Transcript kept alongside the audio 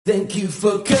Thank you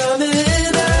for coming out.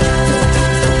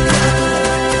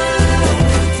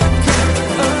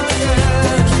 Oh, yeah.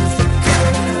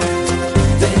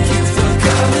 Thank you for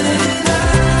coming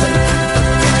out.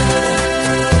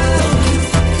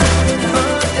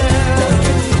 Oh, yeah.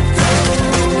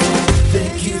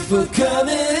 Thank you for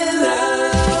coming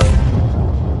out.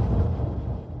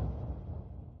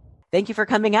 Thank you for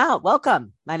coming out.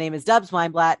 Welcome. My name is Dubs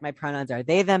Weinblatt. My pronouns are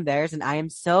they, them, theirs, and I am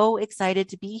so excited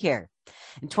to be here.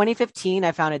 In 2015,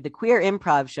 I founded the Queer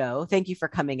Improv Show, Thank You for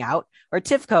Coming Out, or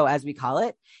TIFCO as we call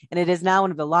it, and it is now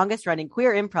one of the longest running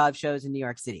queer improv shows in New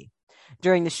York City.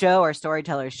 During the show, our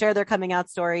storytellers share their coming out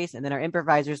stories, and then our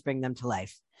improvisers bring them to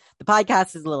life. The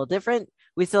podcast is a little different.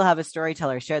 We still have a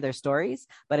storyteller share their stories,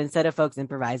 but instead of folks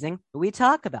improvising, we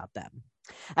talk about them.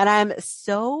 And I'm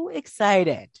so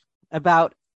excited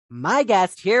about my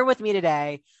guest here with me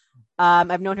today.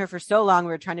 I've known her for so long.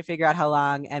 We were trying to figure out how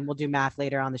long, and we'll do math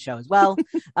later on the show as well.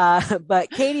 But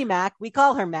Katie Mack, we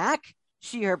call her Mac.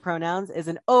 She, her pronouns, is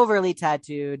an overly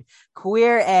tattooed,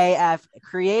 queer AF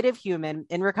creative human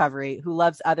in recovery who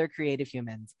loves other creative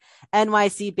humans.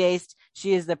 NYC based,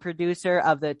 she is the producer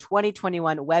of the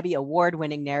 2021 Webby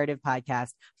award-winning narrative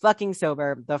podcast, Fucking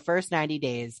Sober, The First 90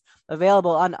 Days,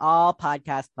 available on all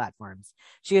podcast platforms.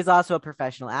 She is also a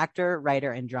professional actor,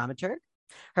 writer, and dramaturg.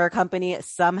 Her company,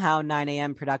 Somehow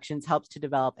 9am Productions, helps to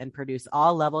develop and produce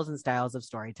all levels and styles of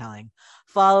storytelling.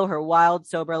 Follow her wild,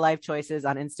 sober life choices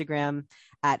on Instagram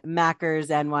at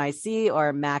MackersNYC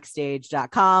or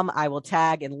MacStage.com. I will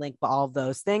tag and link all of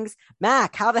those things.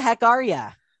 Mac, how the heck are you?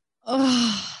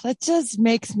 Oh, that just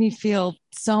makes me feel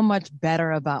so much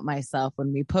better about myself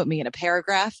when we put me in a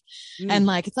paragraph. And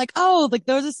it's like, oh, like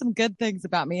those are some good things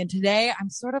about me. And today I'm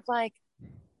sort of like,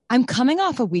 I'm coming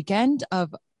off a weekend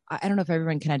of, I don't know if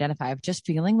everyone can identify, of just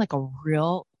feeling like a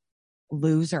real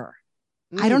loser.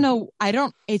 I don't know. I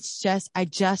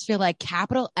just feel like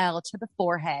capital L to the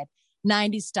forehead,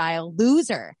 90s style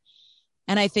loser.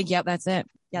 And I think, yep, that's it.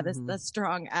 Yeah, that's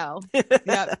strong L.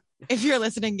 Yep. If you're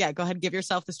listening, yeah, go ahead and give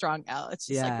yourself the strong L. It's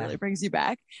just like really brings you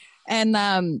back. And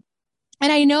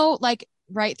I know, like,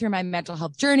 right through my mental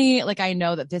health journey, like I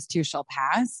know that this too shall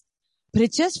pass, but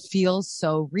it just feels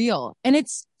so real, and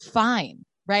it's fine.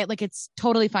 Right? Like it's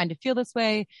totally fine to feel this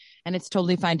way, and it's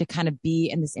totally fine to kind of be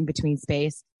in this in-between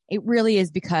space. It really is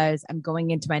because I'm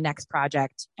going into my next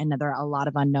project and there are a lot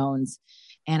of unknowns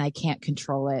and I can't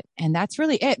control it. And that's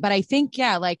really it. But I think,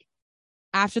 yeah, like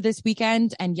after this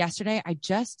weekend and yesterday, I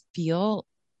just feel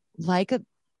like a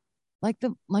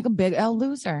big L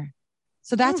loser.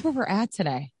 So that's where we're at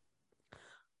today.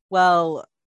 Well,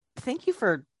 thank you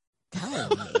for telling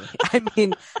me. I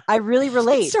mean, I really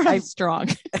relate. I'm strong.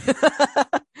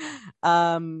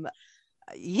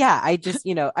 Yeah, I just,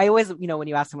 I always, when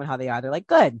you ask someone how they are, they're like,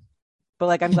 good. But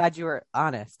like, I'm glad you were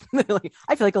honest. Like,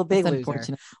 I feel like a big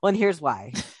loser. Well, and here's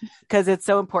why. Because it's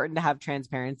so important to have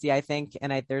transparency, I think.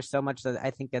 And there's so much that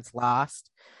I think gets lost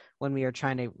when we are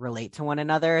trying to relate to one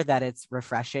another, that it's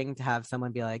refreshing to have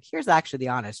someone be like, here's actually the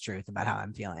honest truth about how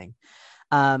I'm feeling.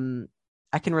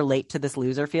 I can relate to this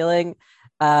loser feeling.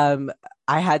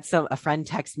 I had a friend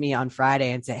text me on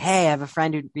Friday and say, hey, I have a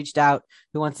friend who reached out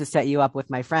who wants to set you up with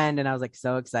my friend. And I was like,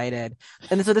 so excited.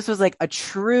 And so this was like a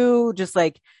true, just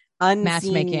like unseen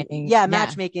matchmaking. Yeah,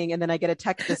 matchmaking. And then I get a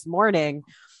text this morning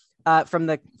from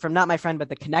not my friend, but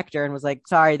the connector, and was like,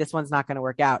 sorry, this one's not going to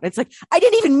work out. And it's like, I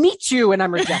didn't even meet you and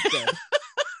I'm rejected.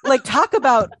 Like, talk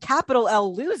about capital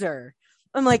L loser.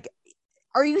 I'm like,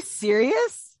 are you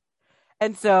serious?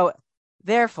 And so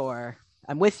therefore,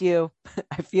 I'm with you.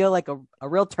 I feel like a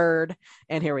real turd.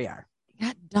 And here we are. You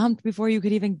got dumped before you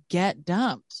could even get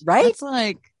dumped. Right? It's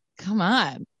like, come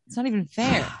on. It's not even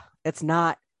fair. It's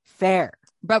not fair.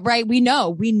 But right. We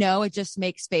know it just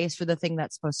makes space for the thing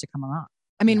that's supposed to come along.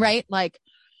 I mean, right? Like,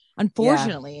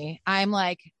 unfortunately, I'm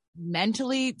like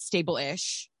mentally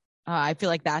stable-ish. I feel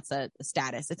like that's a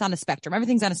status. It's on a spectrum.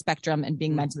 Everything's on a spectrum, and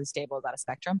being mentally stable is on a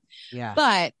spectrum. Yeah.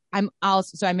 But I'm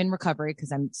in recovery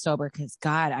because I'm sober, because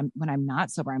God, when I'm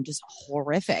not sober, I'm just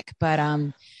horrific. But,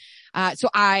 so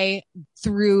I,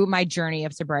 through my journey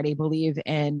of sobriety, believe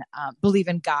in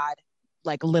God,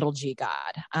 like little G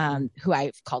God, who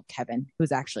I've called Kevin,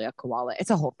 who's actually a koala.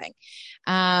 It's a whole thing.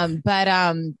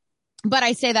 But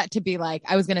I say that to be like,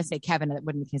 I was going to say Kevin, and it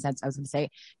wouldn't make any sense. I was going to say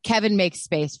Kevin makes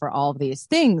space for all of these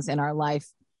things in our life.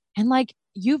 And like,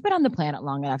 you've been on the planet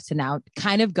long enough to now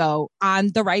kind of go on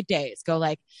the right days, go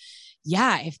like,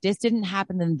 yeah, if this didn't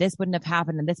happen, then this wouldn't have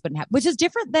happened, and this wouldn't happen, which is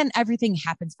different than everything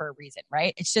happens for a reason,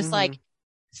 right? It's just like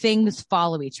things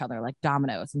follow each other like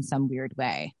dominoes in some weird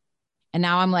way. And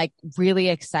now I'm like really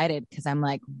excited because I'm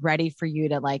like ready for you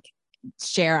to like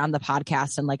share on the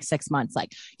podcast in like 6 months.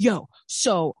 Like, yo,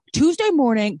 so Tuesday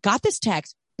morning, got this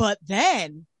text, but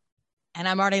then, and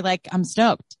I'm already like, I'm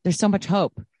stoked. There's so much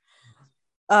hope.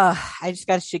 I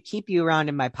just should keep you around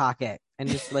in my pocket and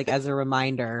just like as a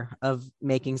reminder of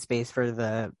making space for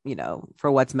the,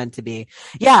 for what's meant to be.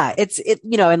 Yeah.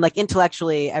 And like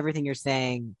intellectually, everything you're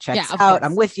saying checks out. Course.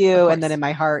 I'm with you. And then in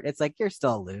my heart, it's like, you're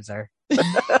still a loser.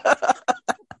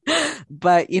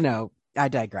 But, I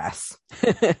digress.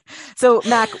 So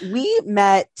Mac, we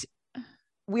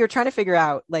were trying to figure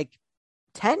out like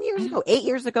 10 years ago, 8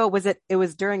 years ago, it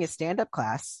was during a stand-up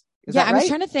class. Is that right? I was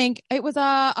trying to think. It was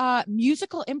a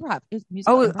musical improv. It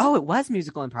was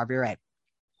musical improv. You're right.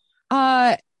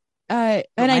 And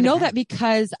I know that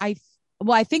because I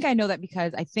think I know that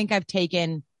because I think I've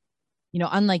taken,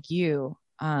 unlike you,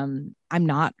 I'm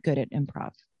not good at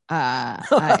improv.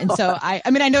 And so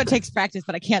I know it takes practice,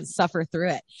 but I can't suffer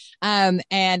through it. And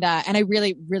I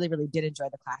really, really, really did enjoy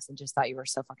the class and just thought you were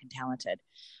so fucking talented.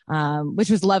 Which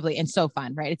was lovely and so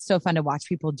fun, right? It's so fun to watch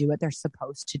people do what they're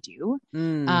supposed to do.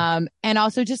 And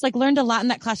also just like learned a lot in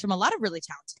that class from a lot of really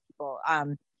talented people.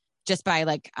 Just by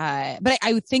like, but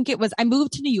I would think I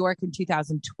moved to New York in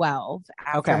 2012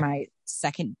 after my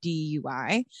second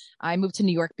DUI. I moved to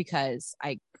New York because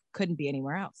I couldn't be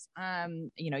anywhere else.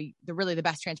 The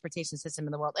best transportation system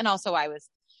in the world. And also I was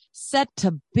set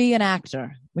to be an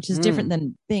actor, which is different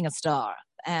than being a star.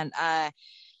 And I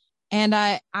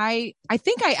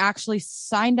think I actually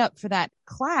signed up for that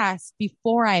class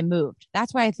before I moved.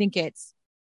 That's why I think it's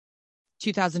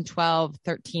 2012,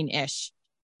 13-ish,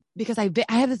 because I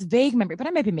have this vague memory, but I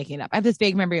might be making it up. I have this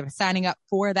vague memory of signing up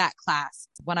for that class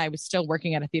when I was still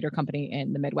working at a theater company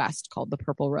in the Midwest called the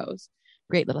Purple Rose.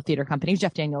 Great little theater company.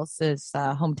 Jeff Daniels'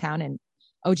 hometown and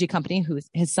OG company,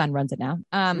 his son runs it now.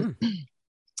 And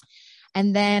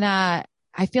then I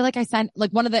feel like I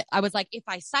was like, if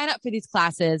I sign up for these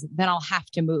classes, then I'll have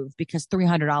to move because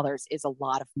 $300 is a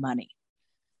lot of money.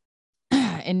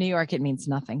 In New York, it means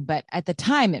nothing, but at the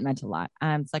time it meant a lot.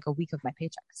 It's like a week of my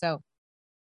paycheck. So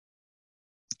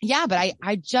yeah, but I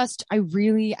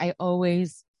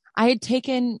had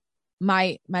taken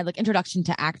my like introduction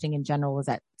to acting in general was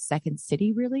at Second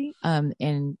City, really,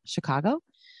 in Chicago,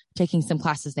 taking some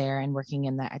classes there and working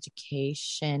in the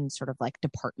education sort of like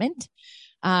department.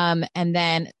 But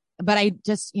I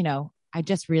just,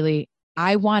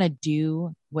 I want to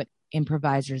do what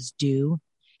improvisers do.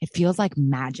 It feels like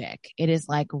magic. It is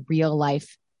like real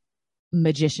life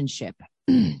magicianship.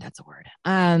 That's a word.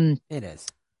 It is.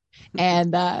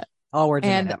 And, all words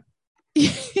in it.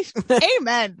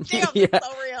 Amen. Damn, yeah. It's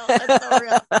so real. It's so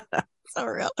real. So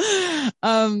real.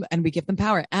 And we give them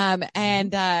power.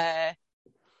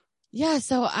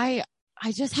 So I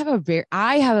just have a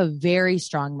very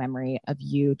strong memory of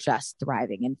you just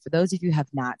thriving. And for those of you who have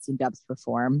not seen Dubs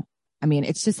perform, I mean,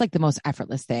 it's just like the most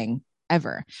effortless thing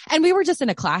ever. And we were just in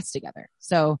a class together.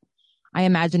 So I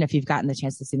imagine if you've gotten the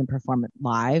chance to see them perform it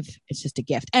live, it's just a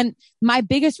gift. And my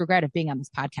biggest regret of being on this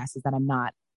podcast is that I'm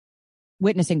not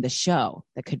witnessing the show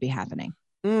that could be happening.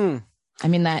 I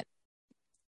mean that.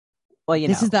 Well,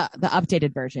 this is the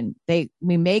updated version.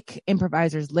 We make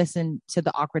improvisers listen to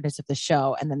the awkwardness of the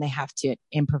show, and then they have to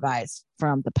improvise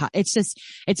from the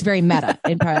it's very meta.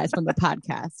 Improvise from the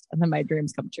podcast, and then my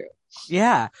dreams come true.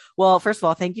 Yeah. Well, first of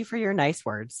all, thank you for your nice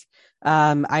words.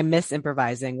 I miss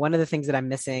improvising. One of the things that I'm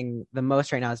missing the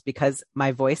most right now is because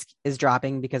my voice is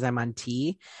dropping because I'm on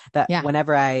T.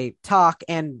 Whenever I talk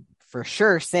and for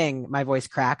sure sing, my voice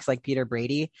cracks like Peter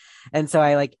Brady. And so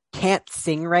I like can't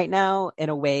sing right now in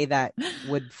a way that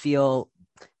would feel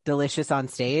delicious on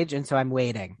stage. And so I'm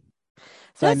waiting.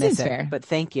 So I miss it, fair. But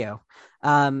thank you.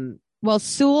 Well,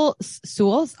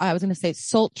 Sewell's, I was going to say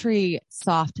sultry,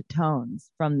 soft tones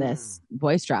from this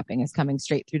voice dropping is coming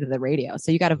straight through to the radio.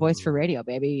 So you got a voice for radio,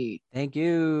 baby. Thank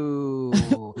you.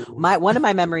 One of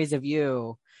my memories of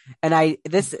you, and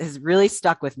this has really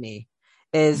stuck with me,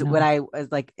 is when I was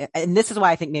like, and this is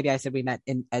why I think maybe I said we met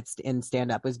in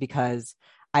stand up, was because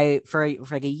for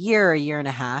like a year and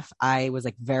a half, I was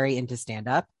like very into stand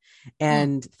up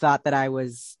and thought that I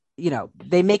was,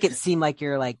 they make it seem like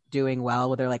you're like doing well,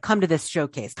 where they're like, come to this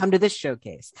showcase.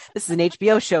 This is an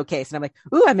HBO showcase. And I'm like,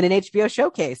 ooh, I'm in an HBO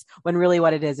showcase. When really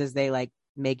what it is they like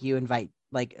make you invite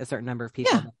like a certain number of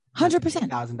people. Yeah, 100%.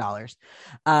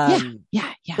 $1,000.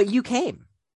 Yeah. But you came.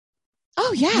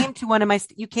 Oh yeah.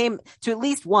 You came to at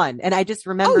least one. And I just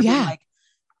remember being like,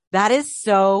 that is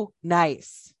so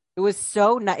nice. It was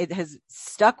so nice. It has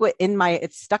stuck in my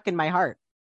heart.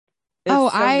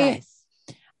 Nice.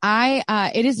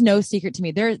 It is no secret to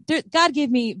me. God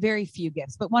gave me very few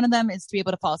gifts, but one of them is to be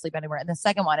able to fall asleep anywhere. And the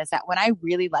second one is that when I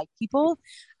really like people,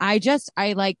 I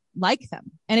like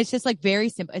them. And it's just like very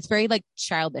simple. It's very like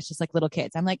childish, just like little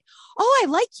kids. I'm like, oh, I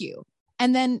like you.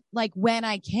 And then like when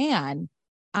I can,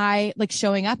 I like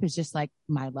showing up is just like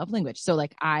my love language. So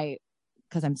like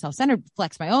because I'm self-centered,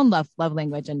 flex my own love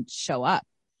language and show up.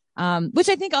 Which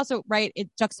I think also, right, it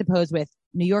juxtaposed with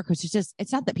New York, which is just,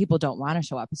 it's not that people don't want to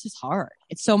show up. It's just hard.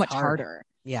 It's so much harder.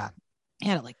 Yeah.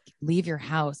 Yeah. To like leave your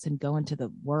house and go into the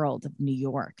world of New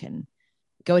York and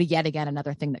go to yet again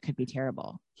another thing that could be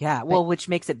terrible. Yeah. Well, which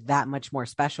makes it that much more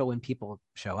special when people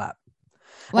show up.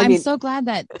 Well, I'm so glad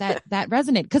that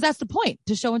resonated, because that's the point,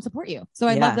 to show and support you. So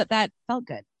I love that felt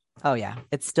good. Oh yeah.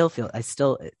 It still feels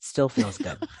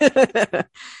good.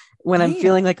 When I'm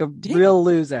feeling like a real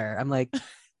loser, I'm like,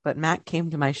 but Matt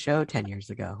came to my show 10 years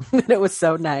ago. It was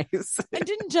so nice. I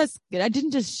didn't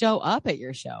just show up at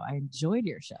your show. I enjoyed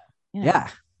your show. You know? Yeah.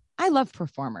 I love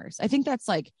performers. I think that's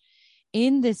like,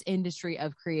 in this industry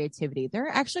of creativity, there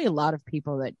are actually a lot of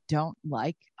people that don't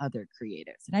like other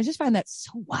creatives. And I just find that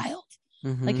so wild.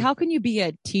 Mm-hmm. Like, how can you be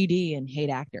a TD and hate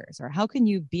actors? Or how can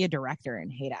you be a director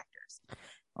and hate actors?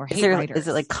 Or hate writers? Is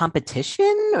it like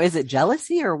competition? Or is it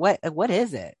jealousy? Or what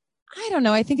is it? I don't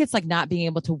know. I think it's like not being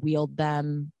able to wield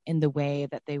them in the way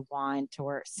that they want,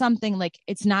 or something. Like,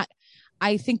 it's not,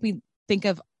 I think we think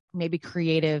of maybe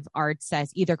creative arts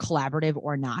as either collaborative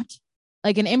or not.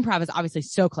 Like an improv is obviously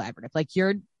so collaborative. Like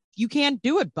you can't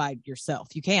do it by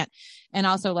yourself. You can't. And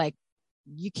also like,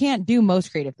 you can't do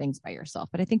most creative things by yourself.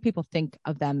 But I think people think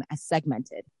of them as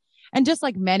segmented. And just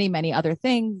like many, many other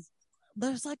things,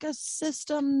 there's like a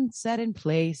system set in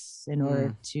place in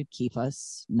order to keep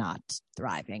us not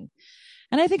thriving.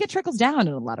 And I think it trickles down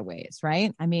in a lot of ways,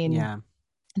 right? I mean, yeah,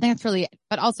 I think it's really,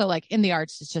 but also like in the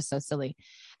arts, it's just so silly.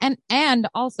 And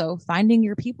also finding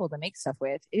your people to make stuff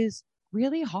with is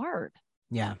really hard.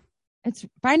 Yeah. It's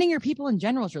finding your people in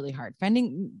general is really hard.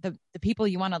 Finding the people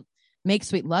you want to make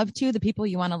sweet love to, the people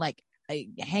you want to like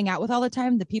hang out with all the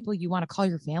time, the people you want to call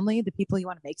your family, the people you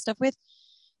want to make stuff with.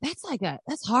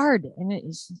 That's hard.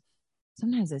 And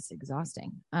sometimes it's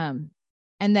exhausting. And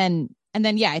then,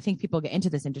 yeah, I think people get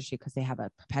into this industry because they have a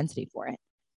propensity for it.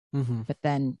 Mm-hmm. But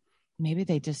then maybe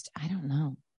they just, I don't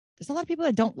know. There's a lot of people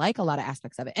that don't like a lot of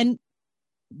aspects of it, and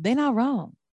they're not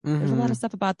wrong. Mm-hmm. There's a lot of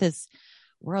stuff about this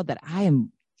world that I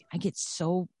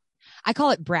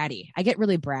call it bratty. I get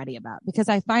really bratty about, because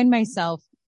I find myself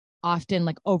often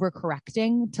like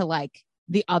overcorrecting to like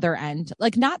the other end.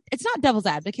 Like it's not devil's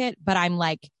advocate, but I'm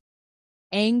like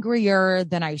angrier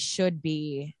than I should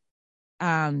be,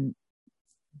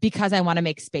 because I want to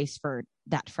make space for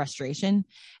that frustration.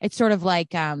 It's sort of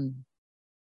like,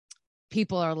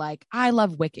 people are like, I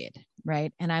love Wicked,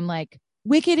 right? And I'm like,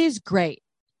 Wicked is great,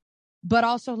 but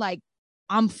also like,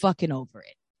 I'm fucking over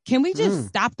it. Can we just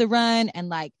stop the run and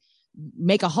like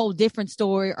make a whole different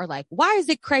story? Or like, why is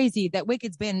it crazy that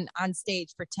Wicked's been on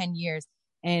stage for 10 years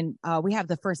and we have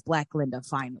the first Black Linda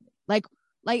finally? Like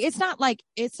it's not like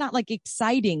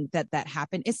exciting that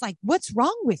happened. It's like, what's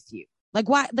wrong with you? Like,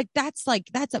 why? Like,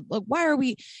 why are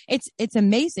we? It's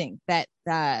amazing that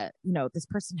this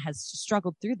person has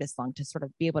struggled through this long to sort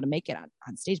of be able to make it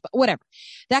on stage. But whatever,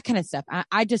 that kind of stuff.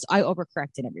 I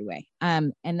overcorrect in every way.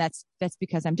 And that's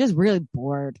because I'm just really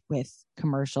bored with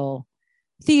commercial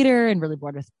theater and really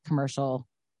bored with commercial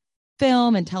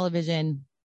film and television.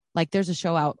 Like, there's a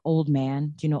show out, Old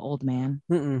Man. Do you know Old Man?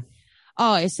 Mm-mm.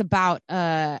 Oh, it's about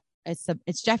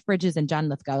it's Jeff Bridges and John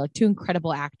Lithgow, like two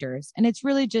incredible actors. And it's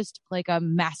really just like a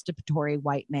masturbatory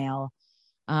white male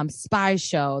spy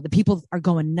show that people are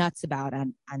going nuts about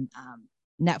on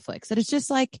Netflix. And it's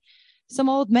just like some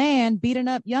old man beating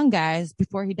up young guys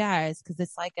before he dies, because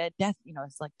it's like a death,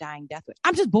 it's like dying death wish.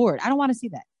 I'm just bored. I don't want to see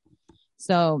that.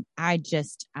 So I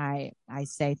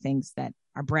say things that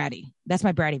are bratty. That's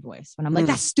my bratty voice when I'm like,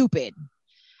 that's stupid.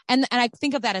 And I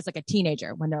think of that as like a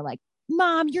teenager when they're like,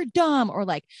 Mom, you're dumb, or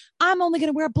like, I'm only going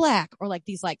to wear black, or like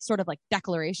these like sort of like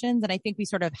declarations. And I think we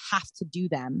sort of have to do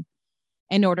them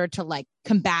in order to like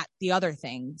combat the other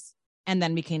things. And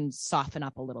then we can soften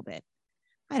up a little bit.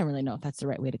 I don't really know if that's the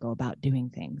right way to go about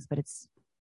doing things, but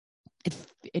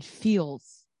it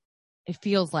feels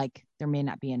like there may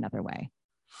not be another way.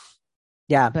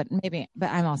 Yeah. But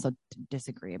I'm also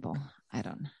disagreeable. I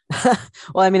don't know.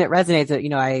 Well, I mean, it resonates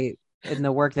that, in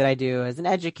the work that I do as an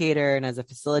educator and as a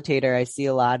facilitator, I see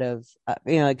a lot of,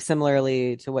 like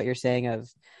similarly to what you're saying of,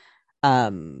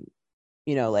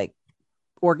 like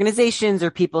organizations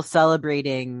or people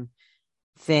celebrating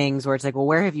things where it's like, well,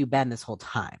 where have you been this whole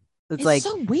time? It's like,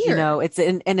 so weird. it's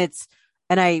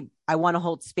And I want to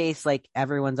hold space, like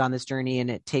everyone's on this journey and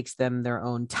it takes them their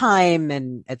own time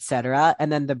and etc.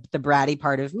 And then the bratty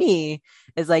part of me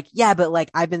is like, yeah, but like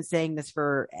I've been saying this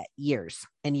for years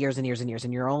and years and years and years,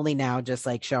 and you're only now just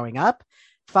like showing up.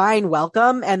 Fine,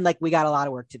 welcome. And like we got a lot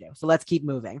of work to do. So let's keep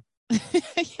moving.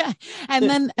 Yeah.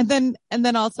 And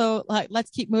then also like, let's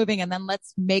keep moving, and then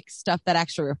let's make stuff that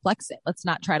actually reflects it. Let's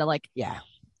not try to like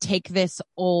take this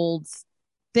old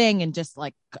thing and just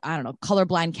like, I don't know,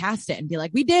 colorblind cast it and be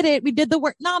like, we did it. We did the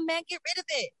work. No, man, get rid of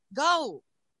it. Go.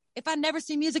 If I never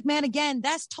see Music Man again,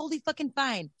 that's totally fucking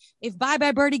fine. If Bye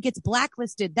Bye Birdie gets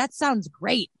blacklisted, that sounds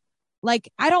great.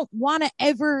 Like, I don't want to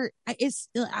ever, I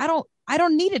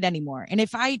don't need it anymore. And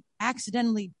if I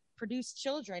accidentally produce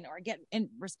children or get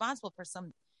responsible for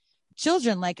some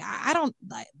children, like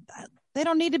they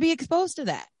don't need to be exposed to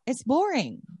that. It's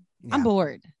boring. Yeah. I'm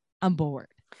bored.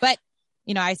 But,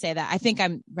 you know, I say that I think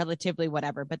I'm relatively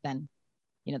whatever, but then,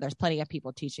 you know, there's plenty of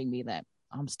people teaching me that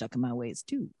I'm stuck in my ways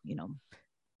too, you know?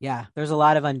 Yeah. There's a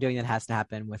lot of undoing that has to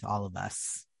happen with all of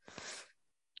us.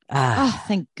 Oh,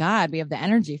 thank God we have the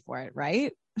energy for it,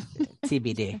 right?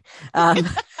 TBD.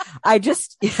 I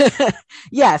just,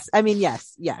 yes. I mean,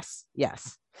 yes.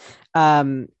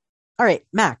 All right,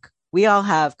 Mac, we all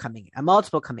have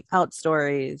multiple coming out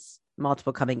stories,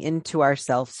 multiple coming into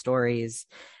ourself stories.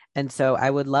 And so I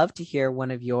would love to hear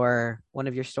one of your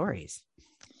stories.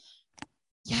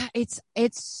 Yeah, it's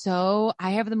so,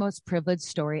 I have the most privileged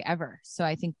story ever. So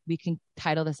I think we can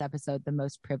title this episode The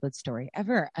Most Privileged Story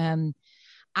Ever.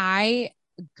 I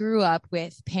grew up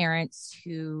with parents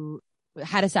who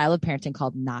had a style of parenting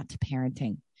called not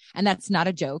parenting. And that's not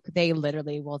a joke. They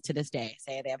literally will to this day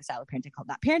say they have a style of parenting called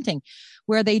not parenting,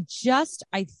 where they just,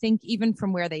 I think even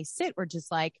from where they sit, we're just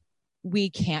like, we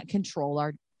can't control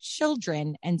our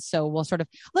children. And so we'll sort of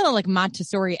a little like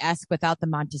Montessori-esque without the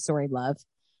Montessori love.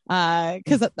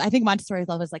 Cause I think Montessori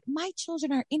love is like, my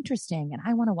children are interesting and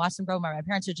I want to watch them grow. My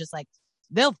parents are just like,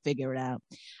 they'll figure it out.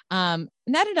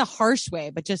 Not in a harsh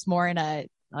way, but just more in a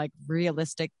like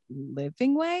realistic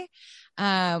living way.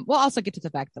 We'll also get to the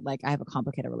fact that like I have a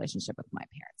complicated relationship with my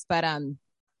parents, but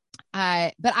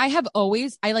I have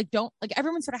always, I like don't like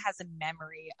everyone sort of has a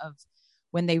memory of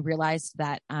when they realized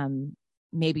that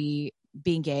maybe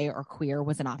being gay or queer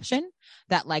was an option,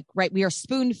 that like, right, we are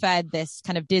spoon fed this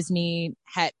kind of Disney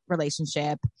het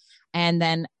relationship. And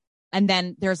then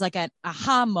there's like an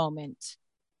aha moment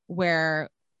where,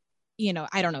 you know,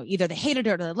 I don't know, either they hated it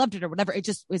or they loved it or whatever. It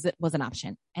was an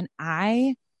option. And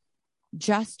I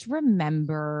just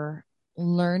remember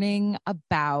learning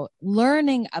about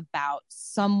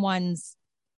someone's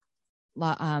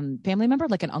family member,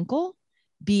 like an uncle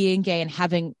being gay and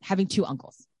having two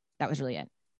uncles. That was really it.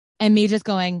 And me just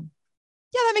going,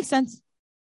 yeah, that makes sense.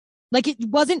 Like it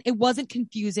wasn't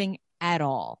confusing at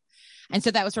all. And so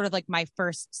that was sort of like my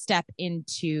first step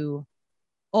into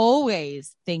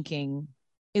always thinking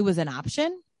it was an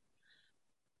option.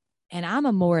 And I'm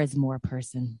a more is more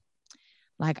person.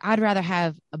 Like I'd rather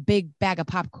have a big bag of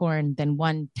popcorn than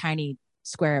one tiny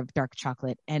square of dark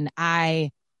chocolate. And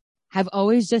I have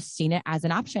always just seen it as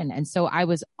an option. And so I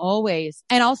was always,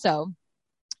 and also,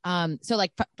 so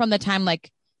like from the time,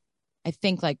 like, I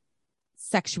think like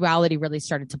sexuality really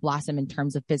started to blossom in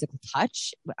terms of physical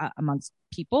touch amongst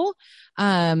people.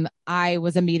 I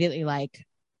was immediately like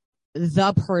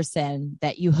the person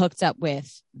that you hooked up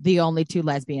with the only two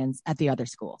lesbians at the other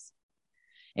schools.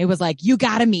 It was like, you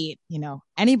got to meet, you know,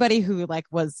 anybody who like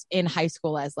was in high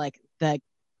school as like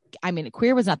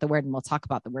queer was not the word, and we'll talk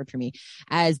about the word for me,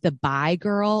 as the bi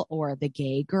girl or the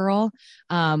gay girl.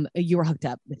 You were hooked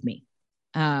up with me.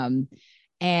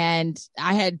 And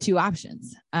I had two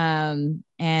options. And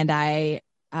I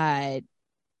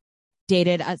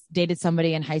dated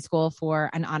somebody in high school for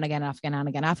an on again, off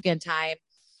again time,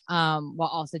 while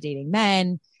also dating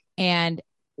men. And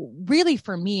really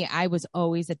for me, I was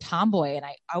always a tomboy, and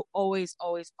I always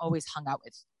hung out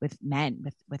with men,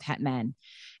 with het men.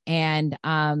 And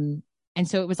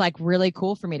so it was like really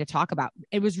cool for me to talk about.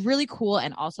 It was really cool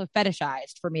and also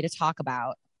fetishized for me to talk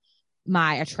about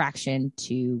my attraction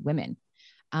to women.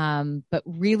 But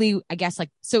really, I guess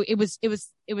like, so it was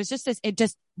just this, it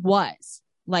just was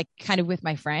like kind of with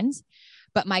my friends,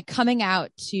 but my coming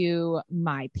out to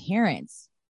my parents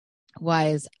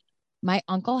was my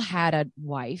uncle had a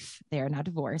wife, they are now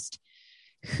divorced,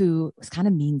 who was kind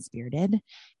of mean spirited.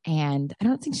 And I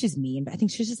don't think she's mean, but I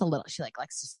think she's just she like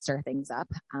likes to stir things up.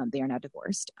 They are now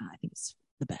divorced. I think it's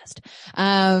the best.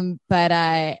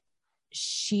 But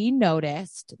she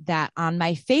noticed that on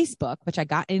my Facebook, which I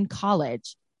got in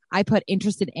college, I put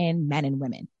interested in men and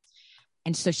women.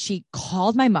 And so she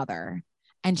called my mother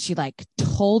and she like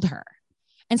told her.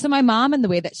 And so my mom, in the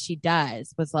way that she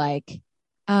does, was like,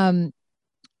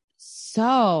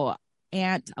 so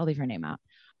Aunt, I'll leave her name out,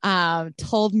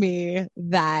 told me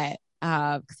that,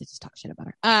 because I just talked shit about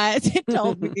her, it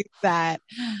told me that,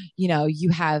 you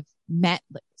have met,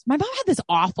 my mom had this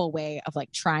awful way of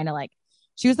like trying to like,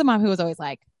 she was the mom who was always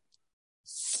like,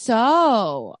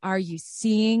 so are you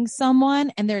seeing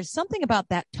someone? And there's something about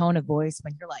that tone of voice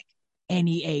when you're like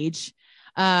any age,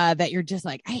 that you're just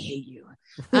like, I hate you.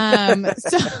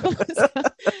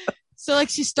 So like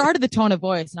she started the tone of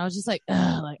voice and I was just like,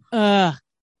 ugh.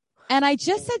 And I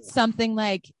just said something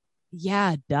like,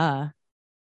 yeah, duh.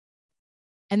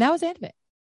 And that was the end of it.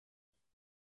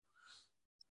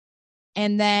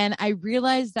 And then I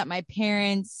realized that my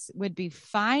parents would be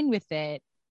fine with it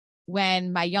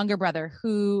when my younger brother,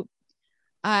 who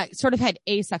sort of had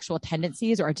asexual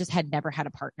tendencies or just had never had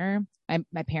a partner.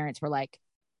 My parents were like,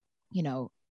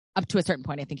 up to a certain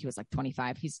point, I think he was like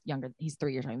 25. He's younger. He's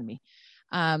 3 years younger than me.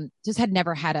 Just had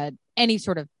never had any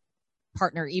sort of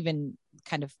partner, even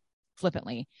kind of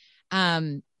flippantly.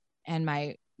 And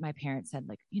my parents said,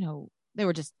 like, they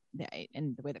were just,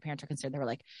 in the way that parents are concerned, they were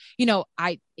like,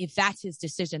 if that's his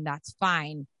decision, that's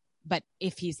fine. But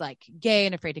if he's like gay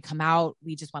and afraid to come out,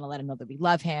 we just want to let him know that we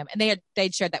love him. And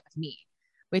they'd shared that with me,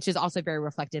 which is also very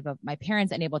reflective of my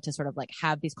parents and able to sort of like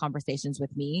have these conversations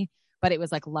with me. But it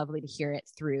was like lovely to hear it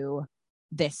through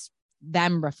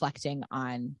them reflecting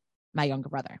on my younger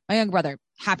brother. My younger brother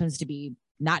happens to be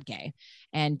not gay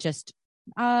and just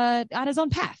on his own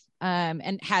path,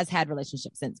 and has had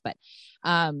relationships since, but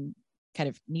kind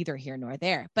of neither here nor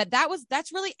there. But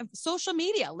that's really social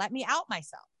media let me out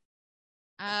myself,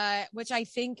 which I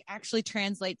think actually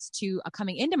translates to a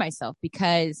coming into myself,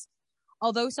 because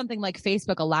although something like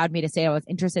Facebook allowed me to say I was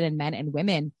interested in men and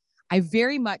women, I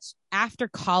very much after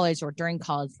college or during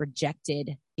college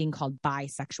rejected being called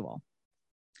bisexual.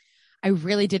 I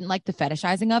really didn't like the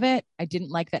fetishizing of it. I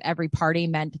didn't like that every party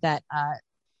meant that,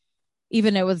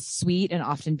 even it was sweet and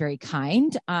often very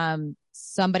kind.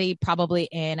 Somebody probably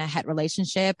in a het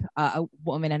relationship, a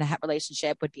woman in a het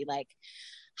relationship would be like,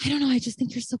 I don't know, I just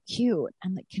think you're so cute.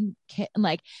 I'm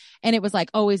like, and it was like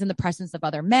always in the presence of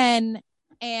other men.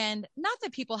 And not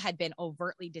that people had been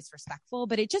overtly disrespectful,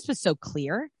 but it just was so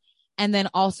clear. And then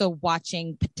also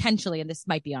watching potentially, and this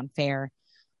might be unfair,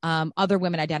 other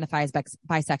women identify as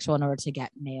bisexual in order to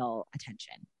get male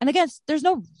attention. And again, there's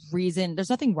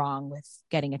nothing wrong with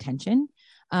getting attention.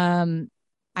 I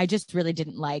just really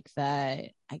didn't like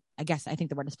I think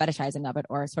the word is fetishizing of it,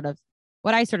 or sort of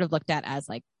what I sort of looked at as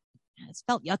like, it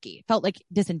felt yucky. It felt like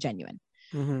disingenuine.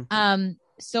 Mm-hmm.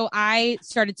 So I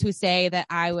started to say that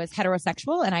I was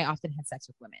heterosexual and I often had sex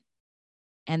with women.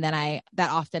 And then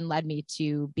that often led me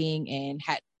to being in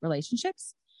het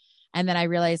relationships. And then I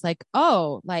realized like,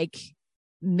 oh, like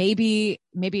maybe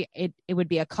it would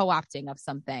be a co-opting of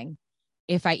something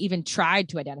if I even tried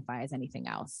to identify as anything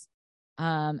else.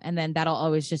 And then that'll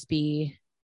always just be,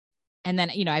 and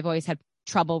then, I've always had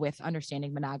trouble with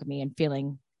understanding monogamy and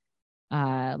feeling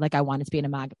like I wanted to be in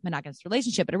a monogamous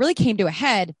relationship, but it really came to a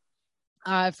head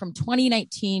from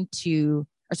 2018 to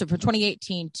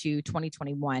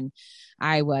 2021.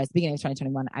 Beginning of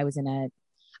 2021,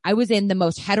 I was in the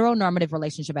most heteronormative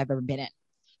relationship I've ever been in.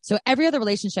 So every other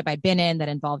relationship I'd been in that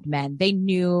involved men, they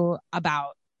knew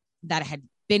about that I had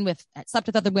slept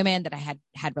with other women, that I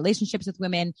had relationships with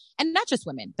women, and not just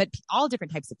women, but all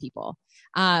different types of people.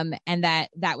 And that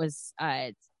was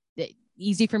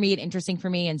easy for me and interesting for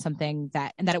me, and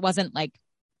that it wasn't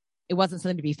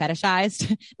something to be fetishized,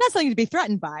 not something to be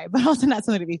threatened by, but also not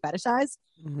something to be fetishized.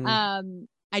 Mm-hmm.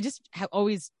 I just have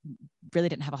always really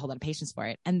didn't have a whole lot of patience for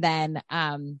it. And then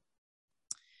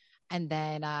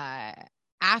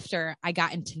after I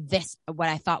got into this, what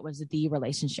I thought was the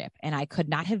relationship, and I could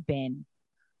not have been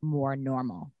more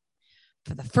normal.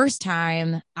 For the first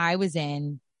time, I was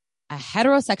in a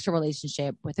heterosexual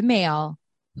relationship with a male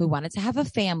who wanted to have a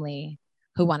family,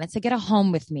 who wanted to get a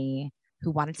home with me,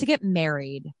 who wanted to get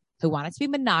married, who wanted to be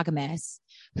monogamous,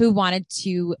 who wanted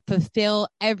to fulfill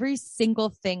every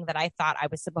single thing that I thought I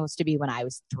was supposed to be when I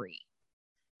was 3.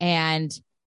 And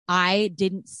I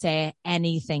didn't say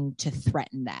anything to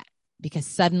threaten that, because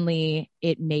suddenly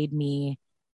it made me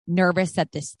nervous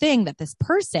that this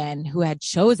person who had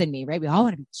chosen me, right? We all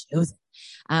want to be chosen.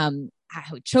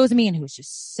 Who chose me and who was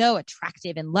just so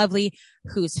attractive and lovely,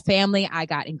 whose family I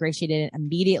got ingratiated in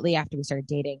immediately after we started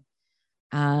dating.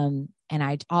 And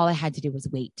all I had to do was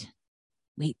wait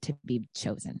to be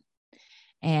chosen.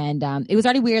 And it was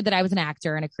already weird that I was an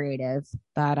actor and a creative,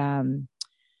 but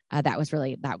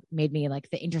that made me like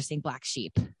the interesting black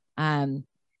sheep. And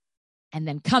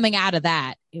then coming out of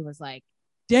that, it was like,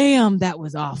 damn, that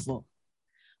was awful.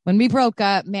 when we broke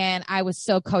up, man, I was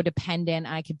so codependent.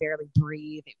 I could barely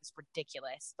breathe. It was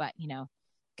ridiculous. But,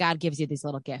 God gives you these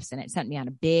little gifts, and it sent me on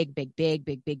a big, big, big,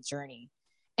 big, big journey.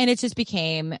 And it just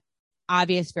became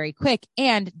obvious very quick.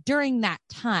 And during that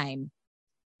time,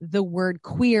 the word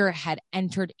queer had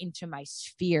entered into my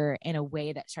sphere in a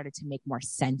way that started to make more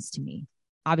sense to me.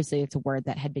 Obviously, it's a word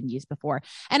that had been used before.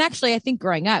 And actually, I think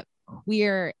growing up,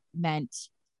 queer meant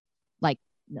like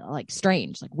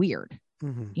strange, like weird,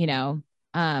 right?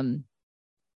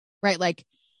 Like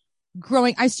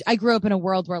I grew up in a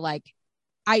world where like,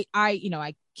 I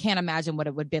can't imagine what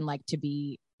it would have been like to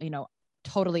be,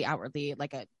 totally outwardly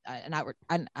like an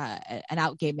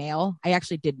out gay male. I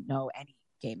actually didn't know any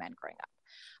gay men growing up.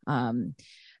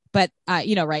 But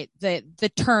right.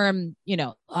 The term,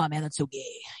 oh man, that's so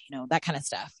gay, that kind of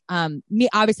stuff.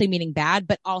 Obviously meaning bad,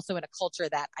 but also in a culture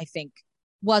that I think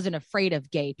wasn't afraid of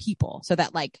gay people. So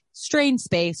that like strange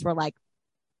space where like,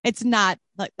 it's not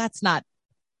like, that's not,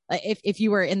 if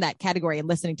you were in that category and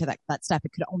listening to that stuff,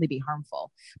 it could only be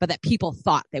harmful, but that people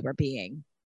thought they were being,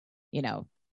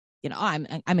 I'm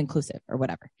inclusive or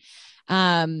whatever.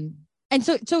 And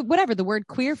so whatever, the word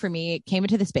queer for me came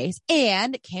into the space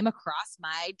and it came across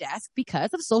my desk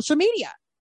because of social media.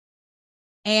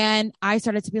 And I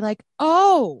started to be like,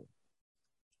 oh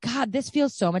God, this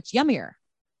feels so much yummier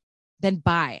than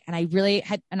bi. And I really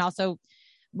had, and also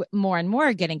more and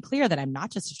more getting clear that I'm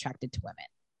not just attracted to women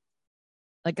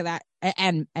like that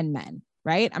and men,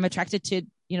 right? I'm attracted to,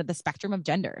 the spectrum of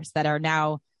genders that are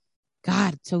now,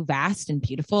 God, so vast and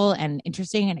beautiful and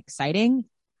interesting and exciting.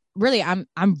 Really, I'm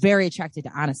very attracted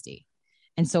to honesty.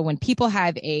 And so when people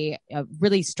have a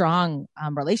really strong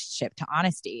relationship to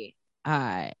honesty,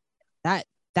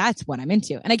 that's what I'm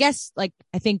into. And I guess I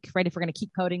think, right, if we're going to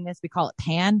keep coding this, we call it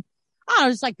pan. I don't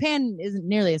know, just like pan isn't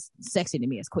nearly as sexy to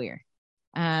me as queer.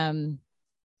 And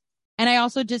I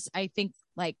also I think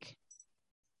like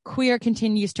queer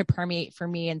continues to permeate for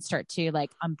me and start to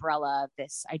like umbrella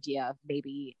this idea of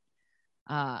maybe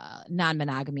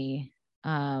non-monogamy,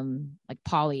 like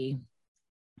poly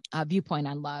viewpoint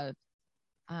on love.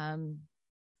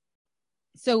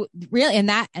 So really, and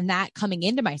that coming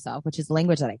into myself, which is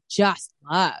language that I just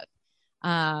love,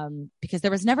 because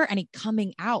there was never any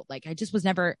coming out. Like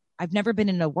I've never been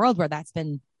in a world where that's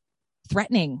been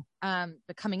threatening.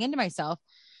 But coming into myself,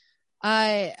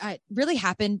 it really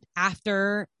happened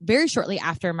very shortly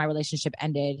after my relationship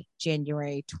ended,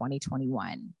 January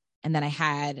 2021. And then I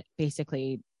had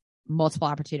basically multiple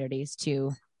opportunities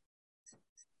to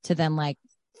then like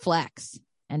flex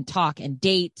and talk and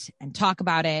date and talk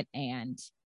about it and,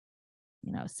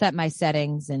 set my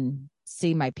settings and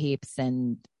see my peeps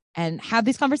and have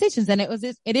these conversations. And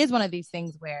it is one of these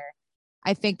things where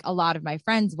I think a lot of my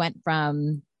friends went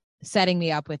from setting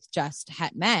me up with just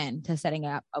het men to setting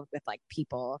up with like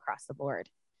people across the board,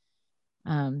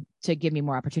 to give me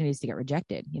more opportunities to get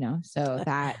rejected, so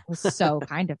that was so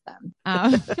kind of them.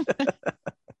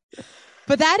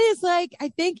 But that is like, I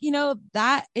think,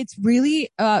 that it's really,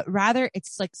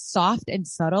 it's like soft and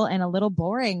subtle and a little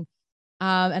boring.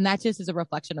 And that just is a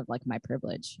reflection of like my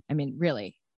privilege. I mean,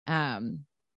 really.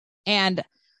 And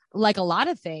like a lot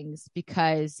of things,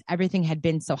 because everything had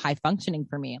been so high functioning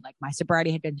for me, like my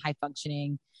sobriety had been high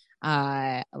functioning.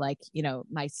 My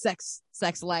sex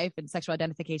life and sexual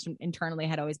identification internally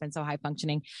had always been so high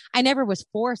functioning. I never was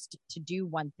forced to do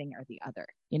one thing or the other,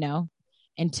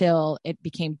 until it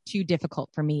became too difficult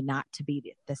for me not to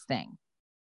be this thing.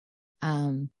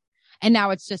 And now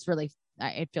it's just really,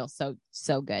 it feels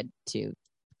so good to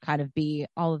kind of be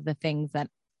all of the things that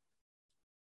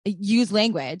use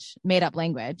language, made up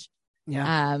language,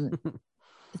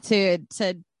 to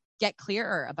get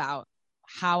clearer about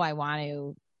how I want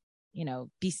to,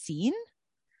 be seen,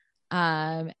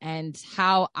 and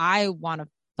how I want to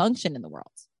function in the world.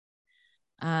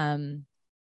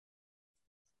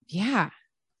 Yeah,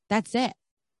 that's it.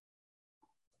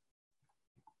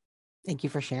 Thank you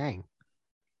for sharing.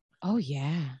 Oh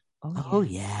yeah. Oh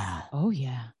yeah. Oh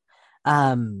yeah.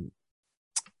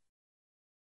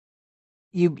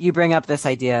 You bring up this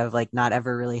idea of like not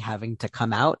ever really having to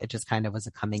come out. It just kind of was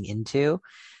a coming into.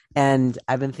 And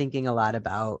I've been thinking a lot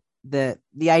about the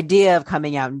idea of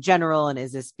coming out in general. And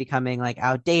is this becoming like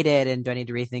outdated? And do I need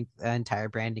to rethink the entire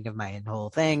branding of my whole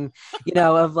thing?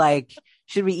 Of like,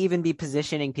 should we even be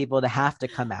positioning people to have to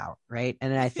come out? Right.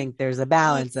 And I think there's a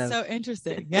balance of so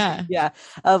interesting. Yeah. yeah.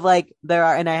 Of like, there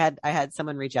are, and I had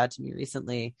someone reach out to me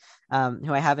recently,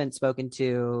 who I haven't spoken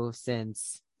to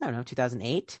since, I don't know,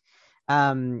 2008.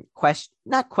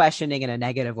 Not questioning in a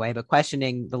negative way, but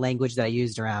questioning the language that I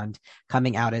used around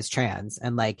coming out as trans.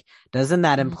 And like, doesn't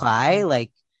that imply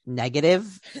like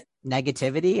negativity?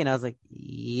 And I was like,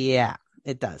 yeah,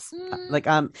 it does. Mm. Like,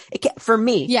 for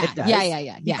me, Yeah, it does.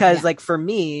 yeah. Because like for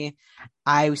me,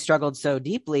 I struggled so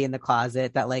deeply in the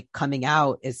closet that like coming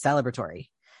out is celebratory,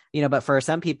 but for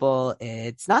some people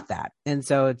it's not that. And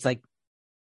so it's like,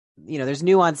 there's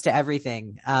nuance to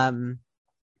everything.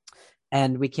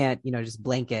 And we can't, just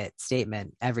blanket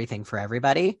statement everything for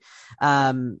everybody.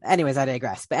 Anyways, I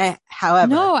digress. But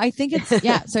however, no, I think it's,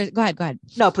 yeah. So go ahead.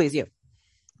 No, please, you.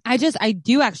 I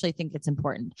do actually think it's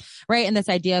important, right? And this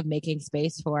idea of making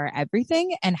space for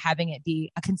everything and having it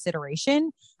be a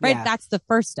consideration, right? Yeah. That's the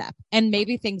first step. And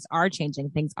maybe things are changing,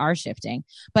 things are shifting,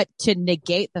 but to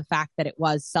negate the fact that it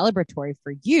was celebratory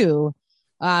for you,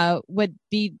 would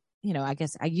be, I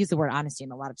guess I use the word honesty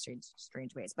in a lot of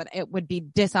strange ways, but it would be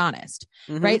dishonest,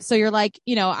 right? So you're like,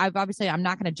 I'm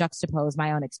not going to juxtapose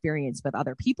my own experience with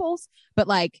other people's, but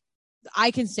like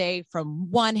I can say from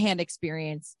one hand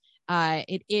experience, I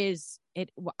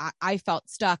felt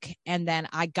stuck, and then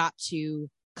I got to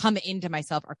come into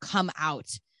myself or come out,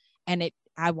 and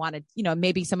I wanted,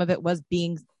 maybe some of it was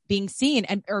being seen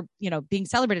or being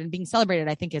celebrated, and being celebrated,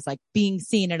 I think, is like being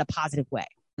seen in a positive way,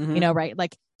 right?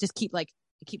 Like just keep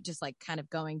just like kind of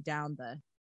going down the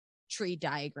tree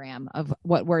diagram of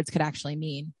what words could actually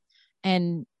mean.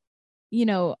 And,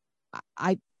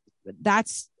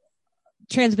 that's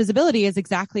transvisibility is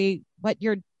exactly what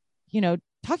you're,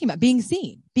 talking about, being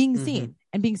seen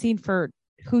and being seen for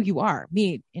who you are,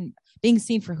 me, and being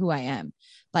seen for who I am.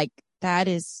 Like that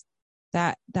is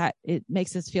that it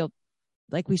makes us feel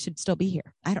like we should still be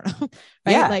here. I don't know.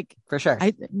 Right? Yeah, like for sure.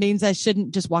 It means I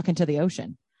shouldn't just walk into the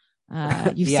ocean.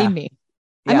 You've Yeah. seen me.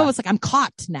 I'm almost like I'm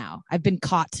caught now. I've been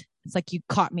caught. It's like you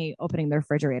caught me opening the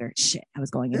refrigerator. Shit, I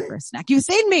was going in for a snack. You've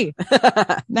seen me.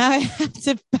 Now I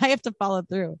have to follow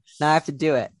through. Now I have to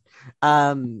do it.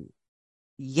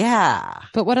 Yeah.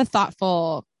 But what a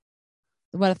thoughtful,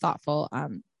 I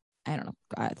don't know,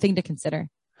 thing to consider.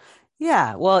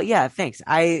 Yeah. Well, yeah, thanks.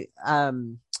 I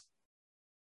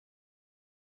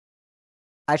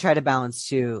try to balance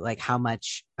too, like how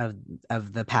much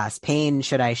of the past pain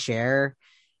should I share?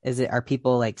 Are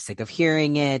people like sick of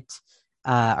hearing it?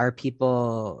 Are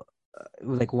people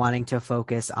like wanting to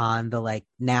focus on the like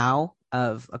now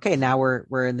of, okay, now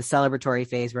we're in the celebratory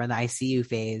phase, we're in the ICU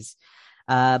phase.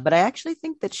 But I actually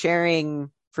think that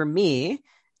sharing, for me,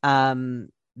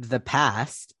 the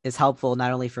past is helpful,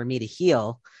 not only for me to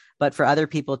heal, but for other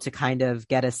people to kind of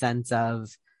get a sense of,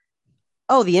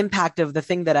 oh, the impact of the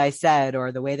thing that I said,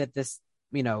 or the way that this,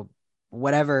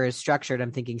 whatever is structured,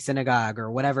 I'm thinking synagogue or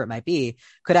whatever it might be,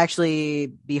 could actually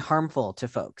be harmful to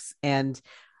folks. And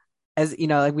as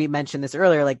like we mentioned this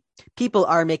earlier, like people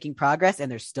are making progress and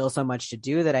there's still so much to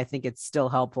do, that I think it's still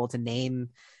helpful to name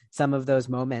some of those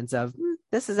moments of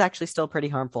this is actually still pretty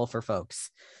harmful for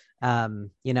folks.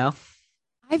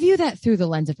 I view that through the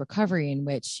lens of recovery, in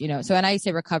which, so when I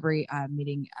say recovery,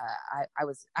 meaning I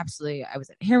was a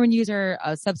heroin user,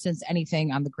 a substance,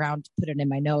 anything on the ground, put it in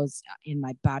my nose, in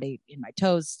my body, in my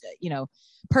toes,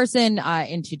 person,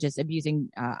 into just abusing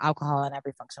alcohol on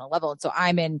every functional level. And so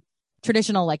I'm in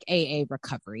traditional like AA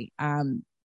recovery,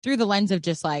 through the lens of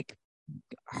just like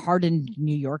hardened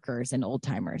New Yorkers and old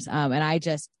timers.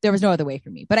 And there was no other way for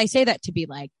me. But I say that to be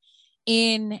like,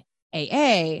 in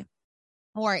AA,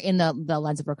 or in the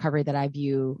lens of recovery that I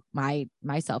view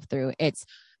myself through, it's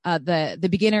the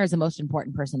beginner is the most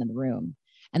important person in the room.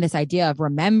 And this idea of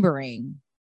remembering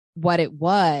what it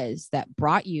was that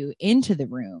brought you into the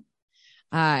room,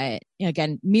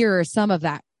 again, mirrors some of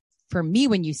that for me.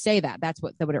 When you say that, that's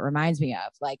what it reminds me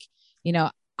of. Like,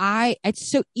 it's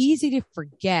so easy to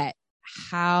forget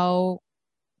how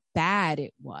bad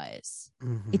it was.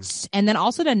 And then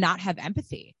also to not have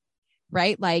empathy,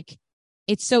 right? Like,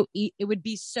 it would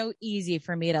be so easy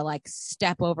for me to like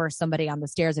step over somebody on the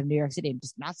stairs of New York City. I'm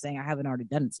just not saying I haven't already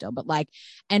done it still, but like,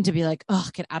 and to be like, oh,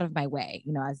 get out of my way,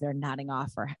 as they're nodding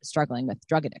off or struggling with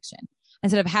drug addiction,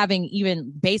 instead of having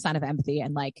even baseline of empathy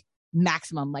and like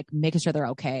maximum, like making sure they're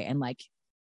okay. And like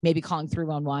maybe calling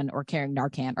 311 or carrying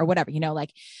Narcan or whatever,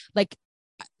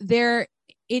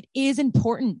 it is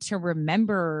important to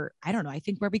remember, I don't know, I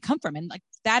think where we come from. And like,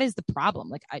 that is the problem.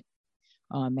 Like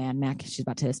oh man, Mac, she's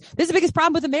about to this. This is the biggest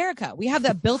problem with America. We have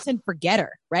that built-in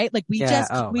forgetter, right? Like we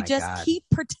just keep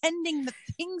pretending that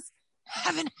things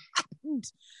haven't happened.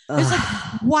 It's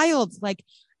like wild. Like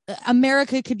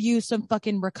America could use some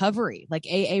fucking recovery, like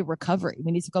AA recovery.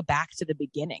 We need to go back to the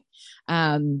beginning.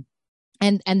 And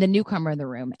the newcomer in the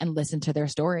room and listen to their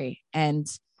story. And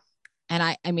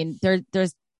I mean,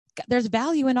 there's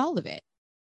value in all of it.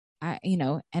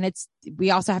 And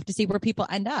we also have to see where people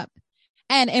end up.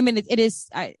 And I mean,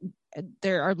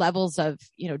 there are levels of,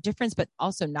 difference, but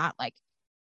also not like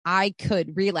I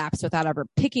could relapse without ever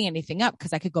picking anything up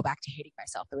because I could go back to hating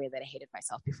myself the way that I hated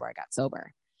myself before I got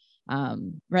sober.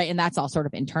 Right. And that's all sort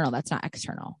of internal. That's not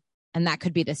external. And that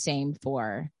could be the same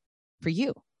for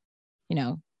you,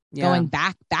 going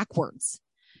backwards,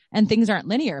 and things aren't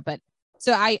linear. But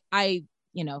so I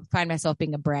find myself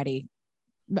being a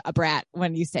brat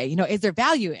when you say, is there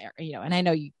value, and I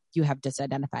know you have just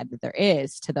identified that there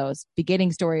is to those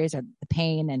beginning stories or the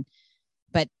pain.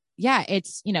 But yeah,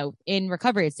 it's, in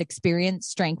recovery, it's experience,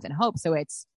 strength, and hope. So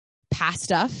it's past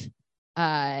stuff,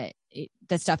 the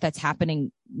stuff that's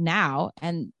happening now,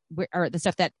 or the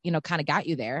stuff that, kind of got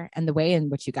you there and the way in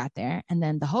which you got there. And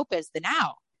then the hope is the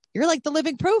now. You're like the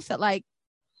living proof that like,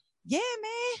 yeah,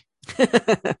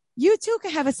 man, you too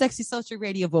can have a sexy social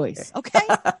radio voice. Okay.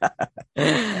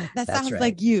 That sounds right.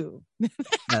 Like you.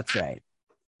 That's right.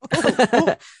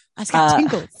 I got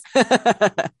tingles.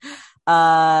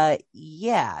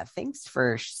 Yeah, thanks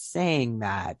for saying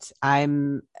that.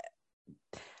 I'm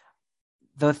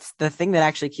the thing that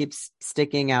actually keeps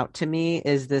sticking out to me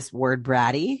is this word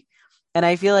bratty. And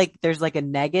I feel like there's like a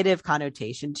negative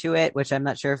connotation to it, which I'm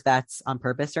not sure if that's on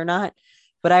purpose or not.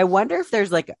 But I wonder if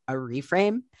there's like a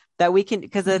reframe that we can,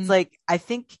 because it's like, I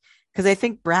think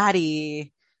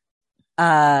bratty,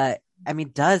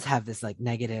 does have this like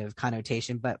negative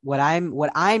connotation. But what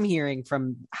I'm hearing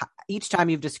from each time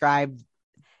you've described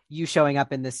you showing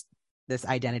up in this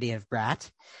identity of brat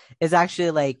is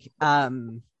actually like,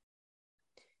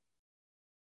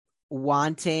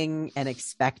 wanting and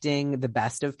expecting the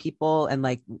best of people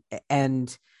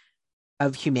and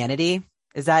of humanity.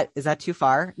 Is that too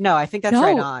far? No, I think that's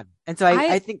right on. And so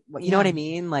I think, you know what I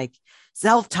mean? Like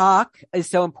self-talk is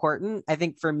so important. I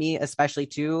think for me, especially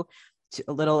too,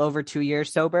 a little over 2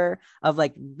 years sober, of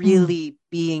like really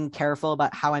being careful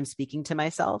about how I'm speaking to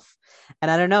myself. And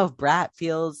I don't know if brat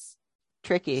feels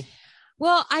tricky.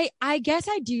 Well, I guess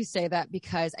I do say that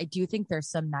because I do think there's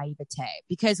some naivete,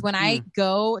 because when I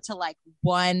go to like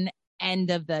one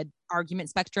end of the argument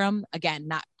spectrum, again,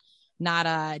 not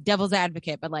a devil's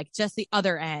advocate, but like just the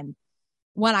other end,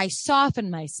 when I soften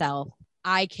myself,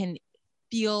 I can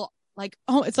feel like,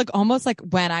 it's like almost like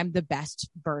when I'm the best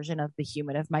version of the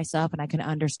human of myself, and I can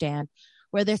understand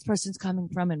where this person's coming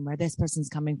from and where this person's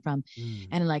coming from.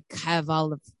 And like have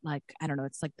all of like, I don't know,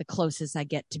 it's like the closest I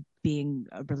get to being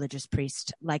a religious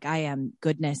priest. Like I am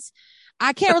goodness.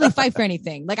 I can't really fight for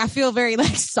anything. Like I feel very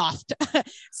like soft.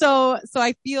 So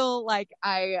I feel like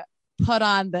I put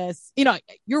on this,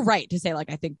 you're right to say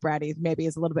like, I think bratty maybe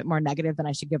is a little bit more negative than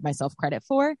I should give myself credit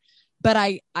for. But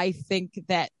I think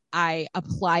that I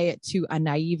apply it to a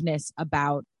naiveness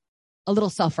about a little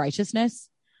self-righteousness.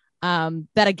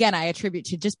 That again, I attribute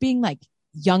to just being like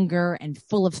younger and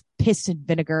full of piss and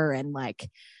vinegar and like,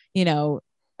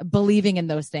 believing in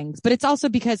those things. But it's also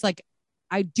because like,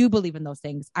 I do believe in those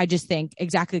things. I just think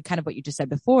exactly kind of what you just said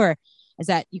before is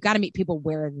that you got to meet people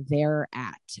where they're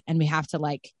at. And we have to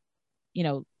like,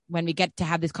 when we get to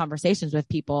have these conversations with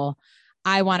people,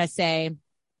 I want to say,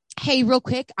 hey, real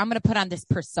quick, I'm going to put on this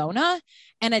persona.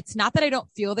 And it's not that I don't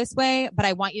feel this way, but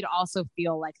I want you to also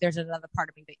feel like there's another part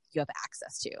of me that you have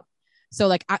access to. So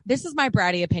like, this is my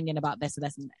bratty opinion about this and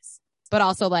this and this, but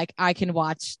also like, I can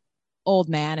watch Old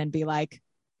Man and be like,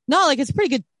 no, like it's a pretty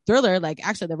good thriller. Like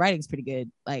actually the writing's pretty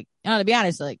good. Like, to be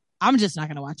honest, like I'm just not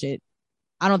going to watch it.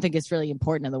 I don't think it's really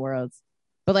important in the world,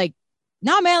 but like,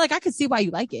 no, man, like I could see why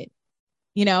you like it,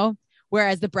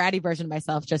 Whereas the bratty version of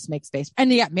myself just makes space.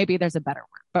 And yeah, maybe there's a better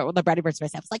word, but the bratty version of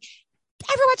myself is like,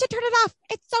 everyone should turn it off.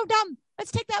 It's so dumb.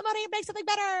 Let's take that money and make something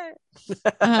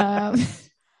better.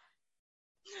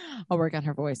 I'll work on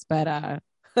her voice, but I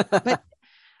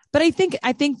think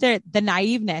that the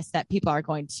naiveness that people are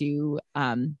going to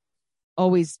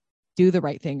always do the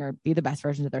right thing or be the best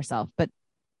version of themselves. But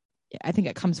I think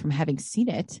it comes from having seen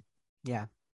it. Yeah.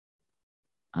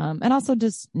 And also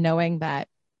just knowing that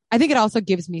I think it also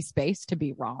gives me space to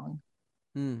be wrong.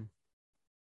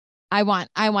 I want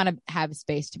to have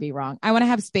space to be wrong. I want to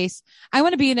have space. I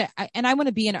want to be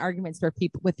in arguments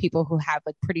with people who have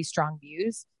like pretty strong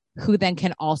views, who then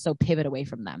can also pivot away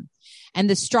from them. And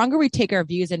the stronger we take our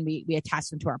views and we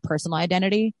attach them to our personal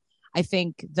identity, I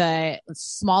think the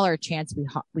smaller chance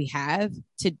we have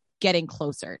to getting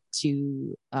closer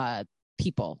to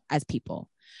people as people,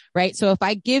 right? So if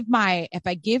I give my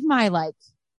like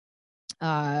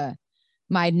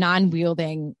my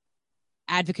non-wielding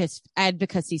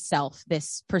advocacy self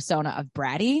this persona of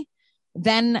bratty,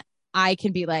 then I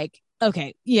can be like,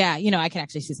 okay, yeah, I can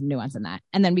actually see some nuance in that.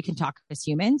 And then we can talk as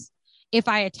humans. If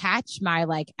I attach my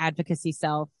like advocacy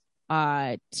self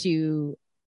to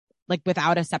like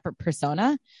without a separate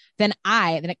persona, then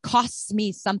it costs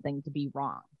me something to be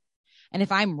wrong. And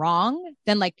if I'm wrong,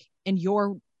 then like, and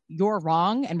you're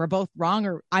wrong and we're both wrong,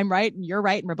 or I'm right and you're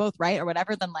right and we're both right or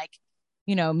whatever, then like,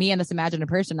 you know, me and this imagined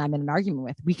person I'm in an argument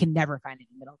with, we can never find any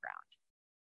middle ground.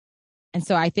 And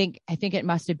so I think it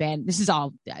must have been, this is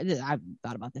all, I haven't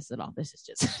thought about this at all. This is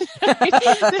just,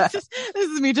 this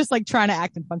is me just like trying to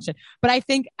act and function. But I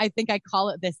think I call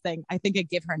it this thing. I think I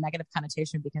give her a negative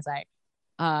connotation because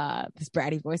this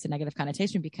bratty voice, a negative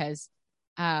connotation because,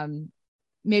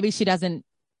 maybe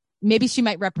she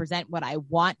might represent what I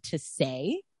want to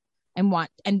say and want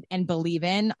and believe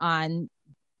in on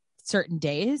certain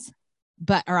days,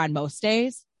 or on most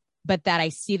days, but that I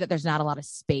see that there's not a lot of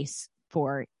space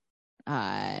for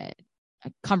a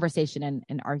conversation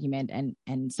and argument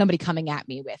and somebody coming at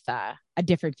me with a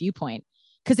different viewpoint.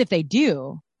 Because if they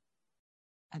do,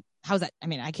 how's that? I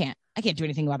mean, I can't do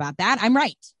anything about that. I'm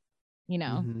right, you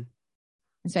know? Mm-hmm.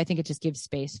 And so I think it just gives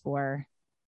space for,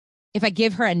 if I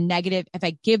give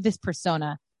this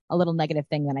persona a little negative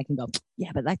thing, then I can go,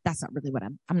 yeah, but that's not really what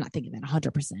I'm not thinking that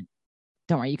 100%.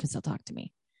 Don't worry. You can still talk to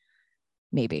me.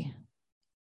 Maybe.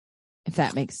 If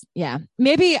that makes, yeah,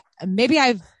 maybe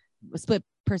I've split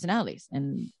personalities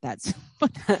and that's,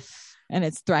 and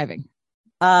it's thriving.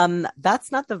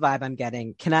 That's not the vibe I'm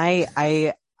getting. Can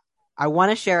I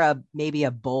want to share maybe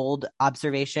a bold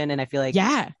observation, and I feel like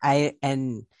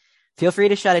and feel free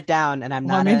to shut it down. And I'm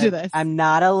not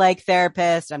a like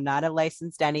therapist. I'm not a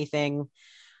licensed anything,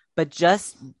 but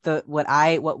just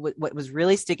what was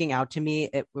really sticking out to me.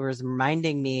 It was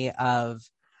reminding me of,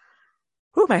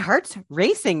 my heart's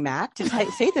racing, Mac, to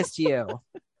say this to you.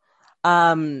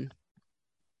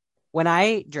 When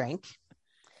I drank,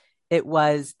 it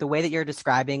was the way that you're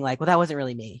describing, like, well, that wasn't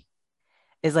really me.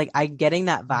 Is like, I'm getting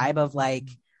that vibe of like,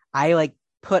 I like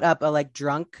put up my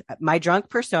drunk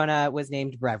persona was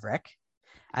named Breverick.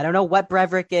 I don't know what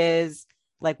Breverick is,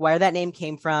 like where that name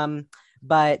came from,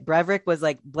 but Breverick was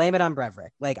like, blame it on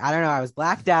Breverick. Like, I don't know. I was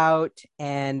blacked out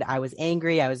and I was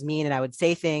angry. I was mean and I would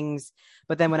say things.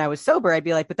 But then when I was sober, I'd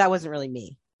be like, but that wasn't really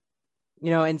me,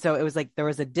 you know? And so it was like, there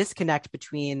was a disconnect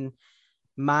between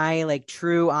my like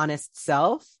true, honest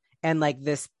self and like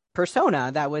this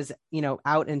persona that was, you know,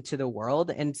 out into the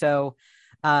world. And so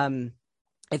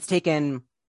it's taken,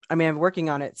 I mean, I'm working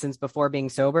on it since before being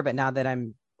sober, but now that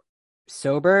I'm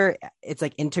sober, it's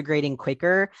like integrating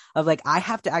quicker of like, I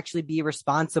have to actually be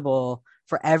responsible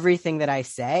for everything that I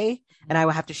say. And I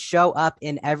will have to show up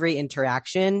in every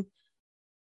interaction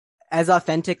as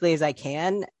authentically as I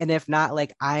can. And if not,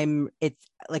 like it's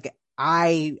like,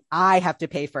 I have to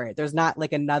pay for it. There's not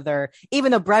like another,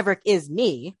 even though Breverick is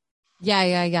me. Yeah.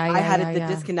 I had the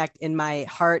disconnect in my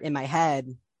heart, in my head.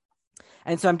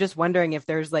 And so I'm just wondering if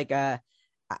there's like I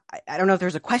don't know if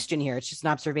there's a question here. It's just an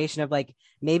observation of like,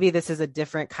 maybe this is a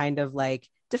different kind of like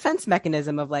defense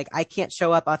mechanism of like, I can't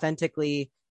show up authentically.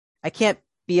 I can't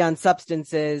be on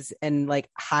substances and like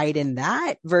hide in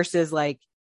that versus like,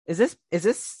 is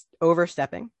this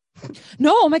overstepping?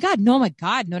 No, oh my God. No.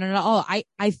 Oh,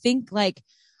 I think like,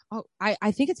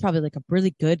 I think it's probably like a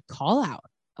really good call out,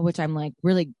 which I'm like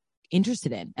really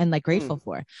interested in and like grateful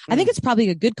for. I think it's probably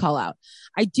a good call out.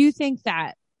 I do think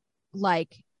that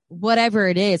like, whatever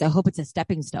it is, I hope it's a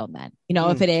stepping stone then, you know,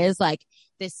 if it is like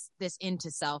this into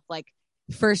self, like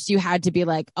first you had to be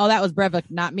like, oh, that was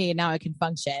Breverick, not me. Now I can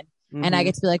function. And I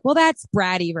get to be like, well, that's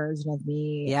bratty version of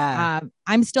me. Yeah.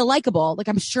 I'm still likable. Like,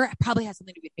 I'm sure it probably has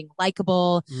something to do with being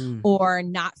likable or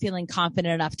not feeling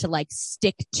confident enough to like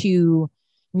stick to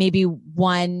maybe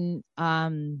one,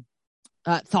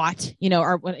 thought, you know,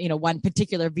 or, you know, one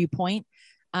particular viewpoint.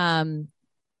 You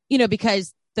know,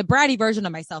 because the bratty version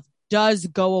of myself does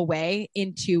go away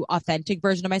into authentic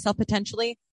version of myself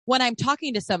potentially when I'm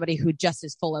talking to somebody who just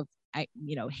is full of,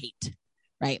 hate.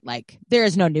 Right. Like there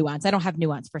is no nuance. I don't have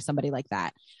nuance for somebody like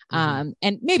that. And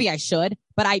maybe I should,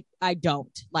 but I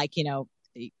don't like, you know,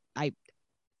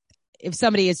 if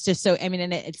somebody is just so, I mean,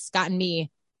 and it's gotten me,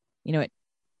 you know,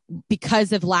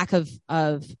 because of lack of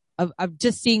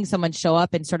just seeing someone show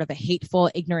up in sort of a hateful,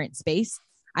 ignorant space.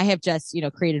 I have just, you know,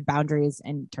 created boundaries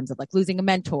in terms of like losing a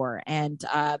mentor and,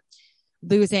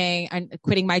 losing and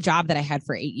quitting my job that I had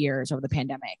for 8 years over the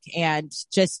pandemic. And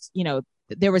just, you know,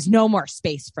 there was no more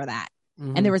space for that.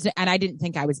 And and I didn't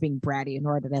think I was being bratty,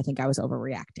 nor did I think I was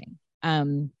overreacting.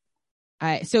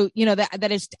 So, you know,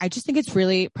 that is, I just think it's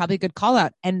really probably a good call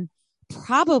out and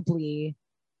probably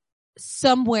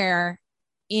somewhere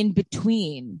in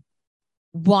between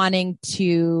wanting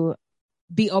to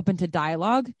be open to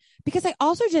dialogue, because I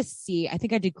also just see, I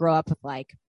think I did grow up with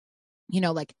like, you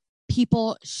know, like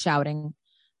people shouting,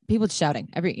 people shouting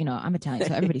I'm Italian,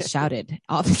 so everybody shouted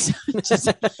all the time.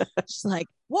 just like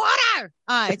water.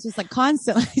 It's just like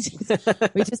constantly.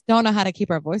 We just don't know how to keep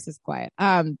our voices quiet.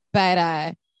 And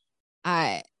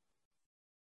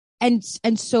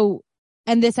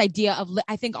this idea of,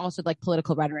 I think also like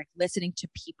political rhetoric, listening to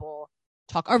people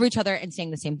talk over each other and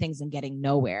saying the same things and getting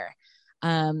nowhere.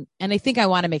 And I think I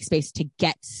want to make space to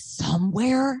get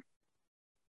somewhere.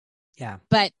 Yeah.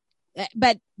 But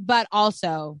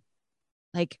also,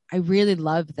 like, I really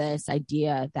love this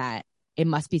idea that it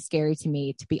must be scary to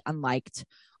me to be unliked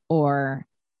or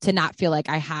to not feel like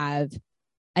I have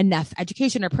enough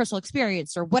education or personal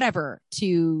experience or whatever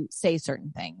to say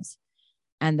certain things.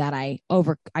 And that I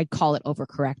call it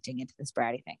overcorrecting into this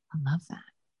bratty thing. I love that.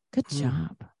 Good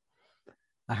job.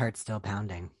 My heart's still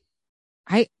pounding.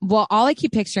 All I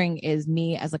keep picturing is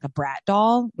me as like a brat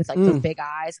doll with like those big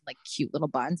eyes and like cute little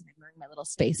buns. And I'm wearing my little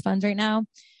space buns right now.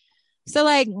 So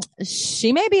like,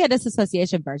 she may be a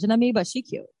disassociation version of me, but she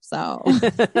cute. So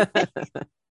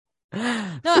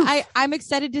no, I'm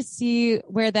excited to see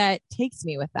where that takes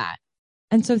me with that.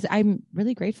 And so I'm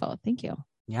really grateful. Thank you.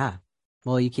 Yeah.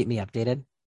 Will you keep me updated?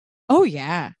 Oh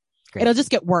yeah. Great. It'll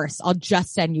just get worse. I'll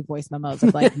just send you voice memos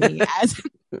of like me as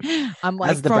I'm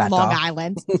like as the from Long doll.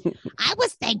 Island. I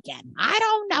was thinking, I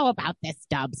don't know about this,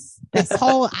 Dubs. This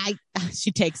whole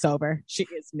she takes over. She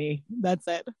is me. That's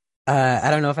it. I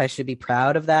don't know if I should be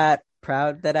proud of that.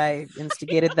 Proud that I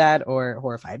instigated that, or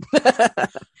horrified.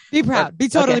 Be proud. Be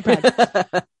totally proud.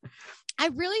 I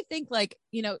really think like,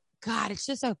 God, it's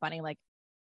just so funny. Like,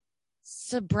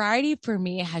 sobriety for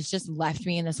me has just left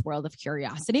me in this world of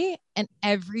curiosity, and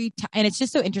every time, and it's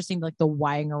just so interesting, like the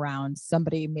whying around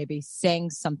somebody maybe saying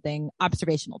something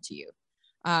observational to you,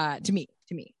 to me,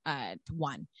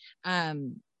 one,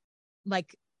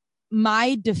 like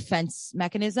my defense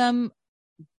mechanism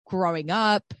growing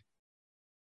up,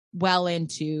 well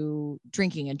into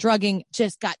drinking and drugging,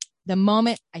 just got, the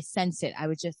moment I sensed it, I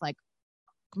was just like,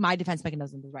 my defense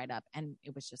mechanism was right up, and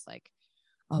it was just like,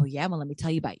 oh yeah, well, let me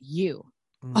tell you about you.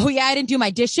 Oh yeah, I didn't do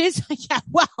my dishes. Yeah,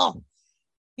 well,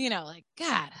 like,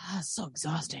 God, it's so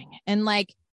exhausting. And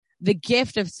like, the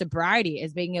gift of sobriety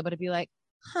is being able to be like,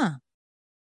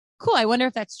 cool. I wonder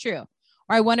if that's true.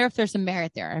 Or I wonder if there's some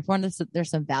merit there. I wonder if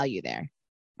there's some value there.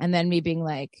 And then me being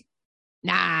like,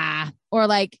 nah, or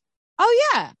like,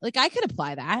 oh yeah, like I could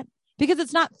apply that because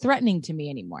it's not threatening to me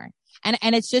anymore. And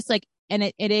it's just like, and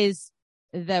it is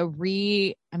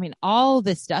all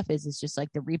this stuff is just like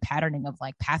the repatterning of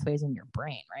like pathways in your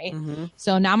brain, right? Mm-hmm.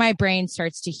 So now my brain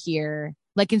starts to hear,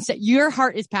 like, instead your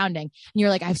heart is pounding and you're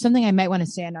like, I have something I might want to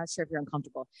say. I'm not sure if you're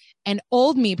uncomfortable. And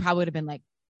old me probably would have been like,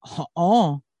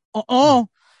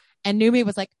 and new me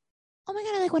was like, oh my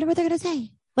God, I like wonder what they're going to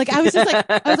say. Like, I was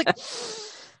like,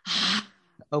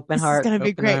 open heart, it's going to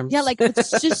be great. Arms. Yeah. Like,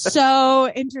 it's just so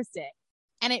interesting.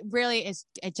 And it really is,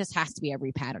 it just has to be a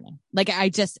repatterning. Like,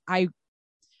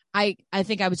 I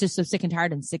think I was just so sick and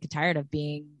tired of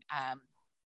being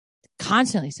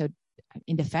constantly so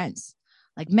in defense.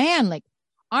 Like, man, like,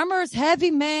 armor is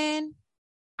heavy, man.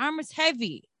 Armor's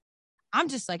heavy. I'm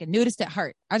just like a nudist at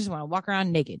heart. I just want to walk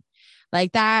around naked.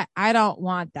 Like that. I don't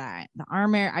want that. The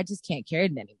armor, I just can't carry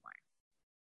it anymore.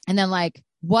 And then like,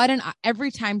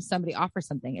 every time somebody offers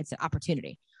something, it's an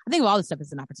opportunity. I think all this stuff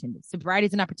is an opportunity. Sobriety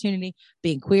is an opportunity.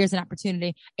 Being queer is an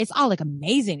opportunity. It's all like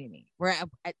amazing to me. Where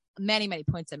at many, many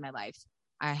points in my life,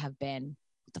 I have been,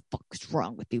 what the fuck is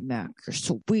wrong with you, Mac? You're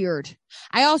so weird.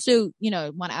 I also,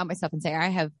 want to out myself and say I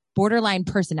have borderline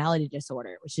personality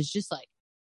disorder, which is just like,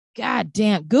 God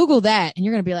damn, Google that. And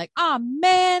you're going to be like, oh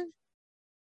man,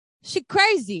 she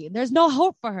crazy. There's no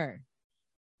hope for her.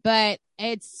 But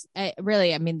it's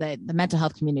really, the mental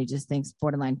health community just thinks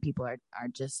borderline people are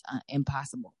just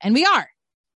impossible. And we are.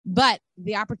 But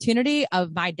the opportunity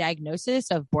of my diagnosis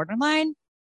of borderline,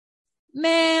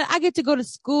 man, I get to go to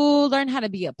school, learn how to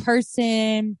be a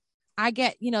person. I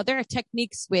get, there are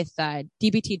techniques with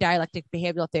DBT, dialectic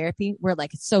behavioral therapy, where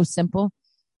like it's so simple.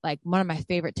 Like one of my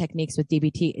favorite techniques with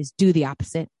DBT is do the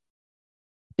opposite.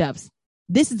 Dubs,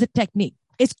 this is a technique.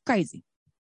 It's crazy.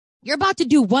 You're about to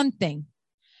do one thing.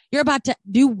 You're about to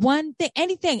do one thing,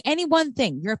 any one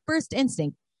thing, your first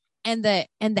instinct. And the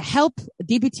help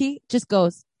DBT just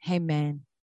goes, hey man,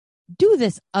 do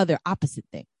this other opposite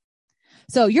thing.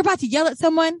 So you're about to yell at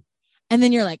someone and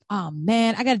then you're like, oh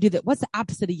man, I got to do that. What's the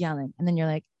opposite of yelling? And then you're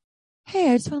like,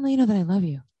 hey, I just want to let you know that I love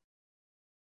you.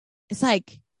 It's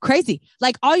like crazy.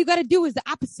 Like all you got to do is the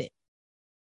opposite.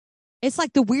 It's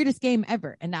like the weirdest game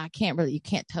ever. And now you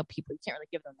can't tell people, you can't really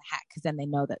give them the hat because then they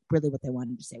know that really what they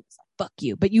wanted to say was like, fuck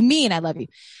you. But you mean I love you.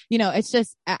 It's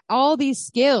just all these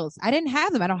skills. I didn't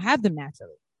have them. I don't have them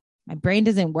naturally. My brain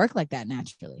doesn't work like that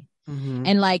naturally. Mm-hmm.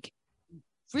 And like,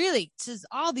 really, just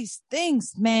all these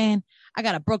things, man. I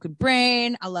got a broken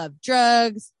brain. I love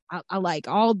drugs. I like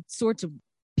all sorts of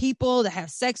people to have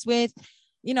sex with.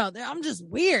 You know, I'm just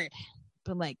weird.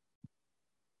 But like,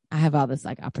 I have all this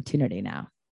like opportunity now.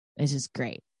 It's just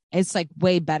great. It's like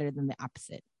way better than the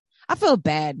opposite. I feel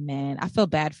bad, man. I feel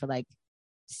bad for like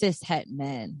cis het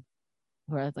men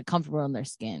who are like comfortable in their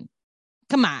skin.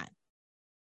 Come on.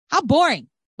 How boring.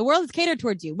 The world is catered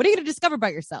towards you. What are you going to discover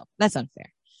about yourself? That's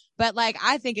unfair. But like,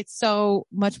 I think it's so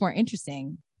much more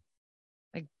interesting,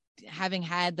 like having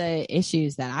had the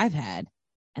issues that I've had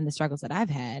and the struggles that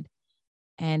I've had.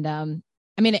 And,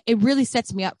 I mean, it really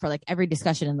sets me up for like every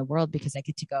discussion in the world because I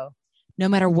get to go, no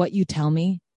matter what you tell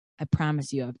me, I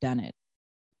promise you I've done it,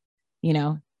 you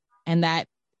know, and that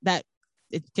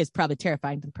it is probably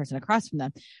terrifying to the person across from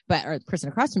them, or the person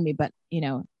across from me. But, you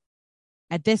know,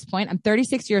 at this point, I'm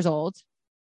 36 years old.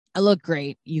 I look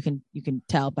great. You can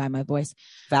tell by my voice.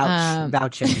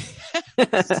 Vouching.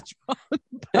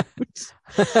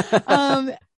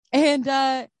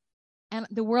 And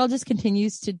the world just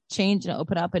continues to change and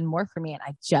open up and more for me. And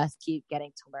I just keep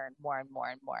getting to learn more and more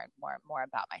and more and more and more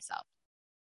about myself.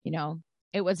 You know,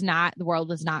 the world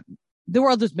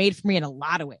was made for me in a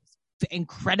lot of ways.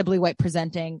 Incredibly white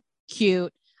presenting,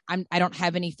 cute. I don't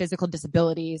have any physical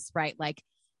disabilities, right? Like,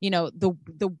 you know,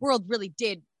 the world really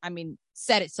did, I mean,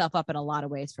 set itself up in a lot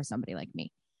of ways for somebody like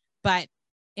me. But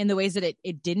in the ways that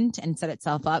it didn't and set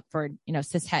itself up for, you know,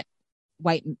 cishet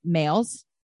white males,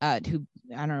 who,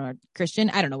 I don't know, Christian,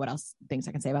 I don't know what else things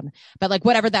I can say about them, but like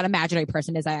whatever that imaginary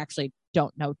person is, I actually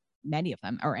don't know many of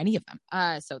them or any of them.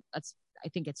 So I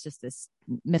think it's just this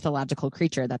mythological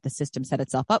creature that the system set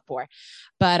itself up for.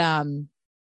 But,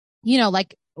 you know,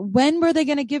 like when were they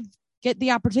going to get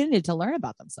the opportunity to learn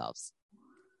about themselves?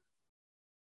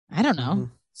 I don't know. Mm-hmm.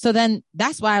 So then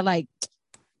that's why like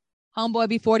homeboy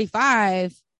be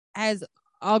 45 has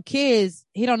all kids.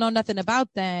 He don't know nothing about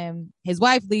them. His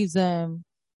wife leaves him.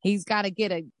 He's got to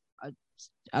get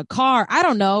a car. I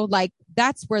don't know. Like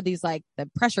that's where these like the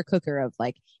pressure cooker of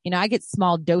like, you know, I get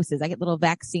small doses. I get little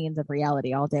vaccines of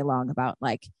reality all day long about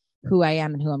like who I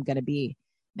am and who I'm going to be.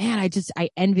 Man, I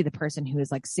envy the person who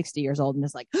is like 60 years old and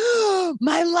is like, oh,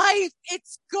 my life,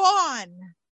 it's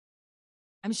gone.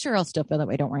 I'm sure I'll still feel that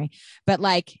way. Don't worry. But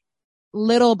like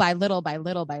little by little by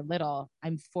little by little,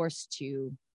 I'm forced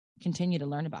to continue to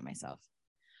learn about myself.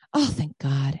 Oh, thank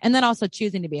God. And then also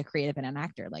choosing to be a creative and an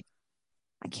actor. Like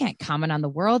I can't comment on the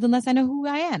world unless I know who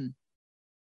I am.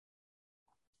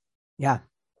 Yeah.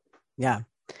 Yeah.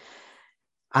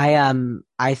 I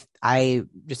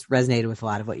just resonated with a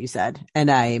lot of what you said. And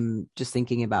I'm just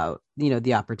thinking about, you know,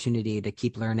 the opportunity to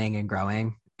keep learning and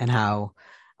growing and how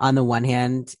on the one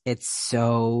hand, it's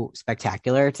so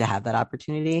spectacular to have that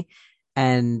opportunity.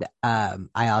 And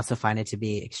I also find it to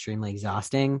be extremely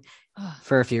exhausting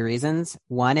for a few reasons.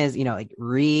 One is, you know, like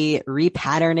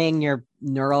repatterning your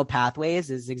neural pathways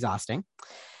is exhausting.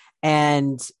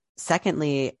 And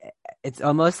secondly, it's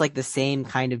almost like the same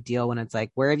kind of deal when it's like,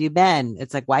 where have you been?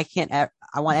 It's like, why can't I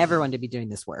want everyone to be doing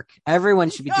this work? Everyone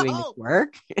should be doing this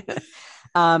work.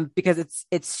 Because it's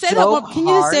say so that can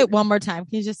you just say it one more time?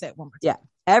 Can you just say it one more time? Yeah.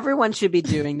 Everyone should be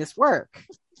doing this work.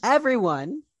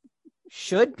 Everyone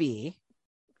should be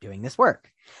doing this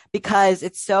work because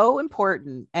it's so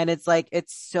important. And it's like,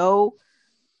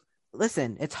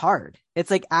 listen, it's hard.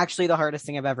 It's like actually the hardest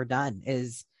thing I've ever done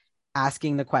is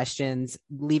asking the questions,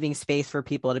 leaving space for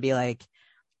people to be like,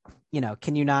 you know,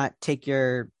 can you not take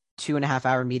your 2.5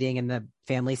 hour meeting in the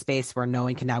family space where no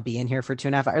one can now be in here for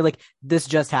 2.5 hours? Like this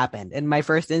just happened. And my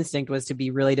first instinct was to be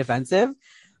really defensive.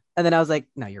 And then I was like,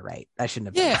 no, you're right. I shouldn't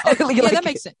have done that. Yeah, that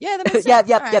makes sense. Yeah, that makes sense.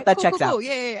 Yep, that checks out.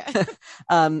 Yeah.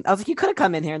 I was like, you could have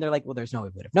come in here. And they're like, well, there's no way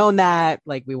we would have known that.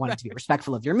 Like, we wanted to be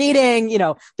respectful of your meeting. You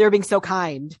know, they were being so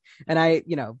kind. And I,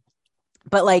 you know,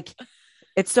 but like,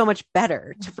 it's so much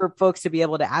better for folks to be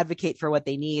able to advocate for what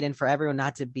they need and for everyone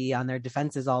not to be on their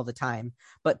defenses all the time.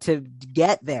 But to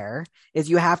get there is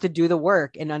you have to do the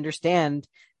work and understand.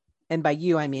 And by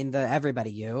you, I mean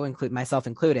everybody, include myself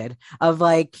included, of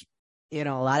like, you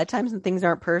know, a lot of times when things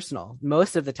aren't personal,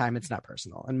 most of the time it's not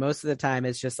personal. And most of the time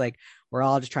it's just like, we're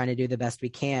all just trying to do the best we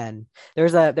can.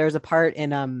 There's a part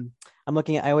in,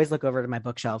 I always look over to my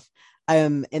bookshelf.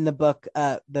 In the book,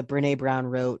 that Brene Brown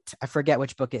wrote, I forget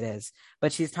which book it is,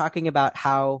 but she's talking about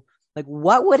how, like,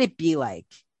 what would it be like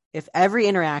if every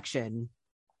interaction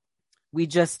we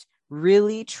just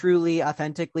really, truly,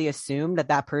 authentically assume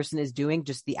that person is doing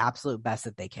just the absolute best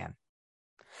that they can?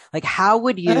 Like, how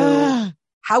would you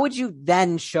how would you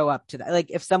then show up to that?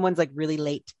 Like if someone's like really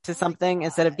late to something,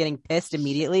 instead of getting pissed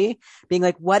immediately, being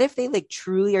like, what if they like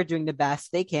truly are doing the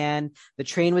best they can? The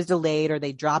train was delayed or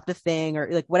they dropped a thing or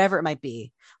like whatever it might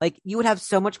be. Like you would have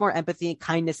so much more empathy,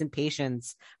 kindness, and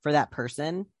patience for that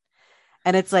person.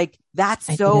 And it's like,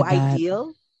 that's so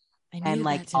ideal and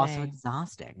like also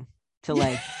exhausting to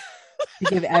like to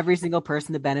give every single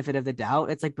person the benefit of the doubt.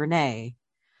 It's like, Brene,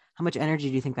 how much energy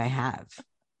do you think I have?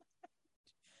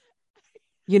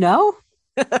 You know?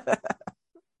 You're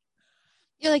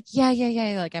like, yeah.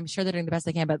 Like, I'm sure they're doing the best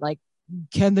they can, but like,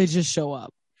 can they just show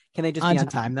up? Can they just be on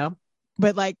time though?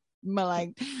 But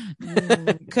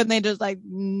couldn't they just like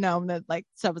know that like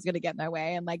stuff was going to get in their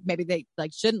way, and like maybe they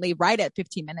like shouldn't leave right at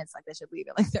 15 minutes, like they should leave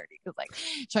at like 30, because like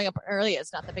showing up early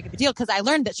is not that big of a deal, because I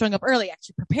learned that showing up early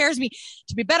actually prepares me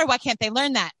to be better. Why can't they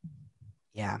learn that?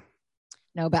 Yeah.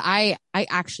 No, but I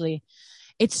actually,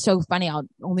 it's so funny. I'll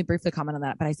only briefly comment on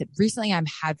that, but I said recently I'm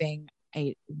having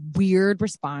a weird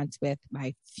response with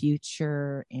my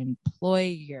future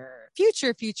employer.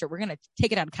 Future. We're going to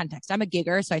take it out of context. I'm a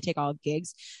gigger, so I take all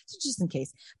gigs. So just in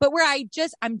case, but where I'm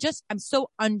so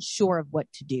unsure of what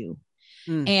to do.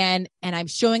 And I'm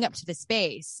showing up to the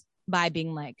space by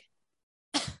being like,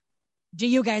 do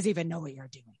you guys even know what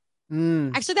you're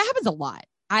doing? Actually, that happens a lot.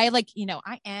 I like,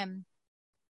 I am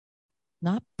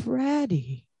not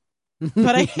bratty,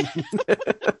 but I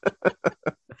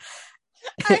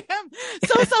am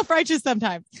so self-righteous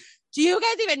sometimes. Do you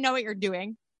guys even know what you're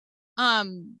doing?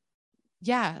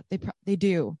 Yeah, they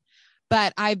do.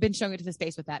 But I've been showing it to the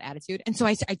space with that attitude. And so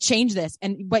I changed this,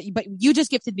 but you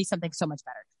just gifted me something so much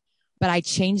better. But I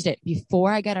changed it.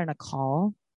 Before I get on a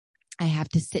call, I have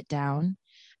to sit down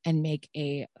and make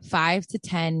a 5 to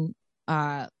 10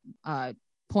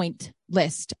 point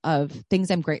list of things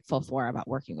I'm grateful for about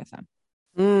working with them.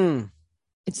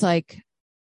 It's like,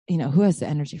 who has the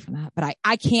energy for that? But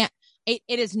I can't. It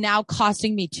is now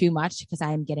costing me too much because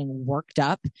I am getting worked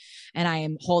up and I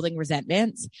am holding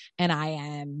resentments and I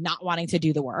am not wanting to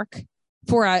do the work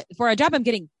for a job I'm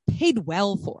getting paid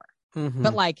well for.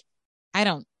 But like, I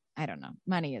don't know.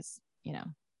 Money is,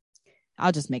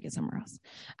 I'll just make it somewhere else.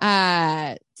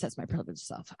 That's my privileged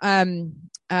self.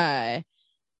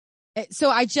 So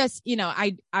I just,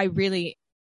 I really,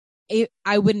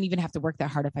 I wouldn't even have to work that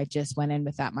hard if I just went in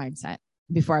with that mindset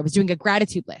before I was doing a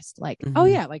gratitude list. Like, oh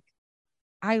yeah, like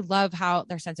I love how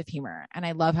their sense of humor, and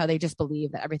I love how they just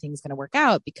believe that everything's going to work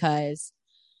out because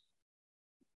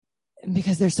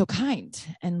they're so kind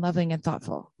and loving and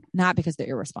thoughtful, not because they're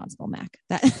irresponsible, Mac.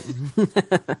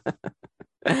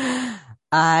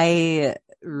 I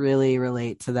really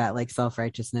relate to that, like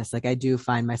self-righteousness. Like I do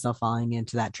find myself falling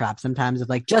into that trap sometimes of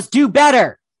like, just do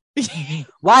better.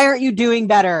 Why aren't you doing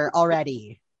better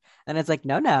already? And it's like,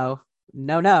 no.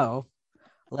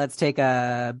 Let's take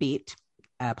a beat,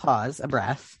 a pause, a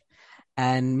breath.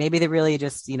 And maybe they really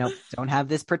just, don't have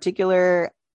this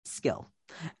particular skill.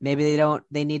 Maybe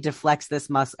they need to flex this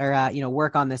muscle or,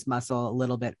 work on this muscle a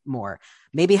little bit more.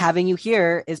 Maybe having you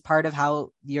here is part of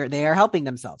how they are helping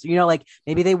themselves. Like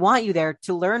maybe they want you there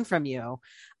to learn from you,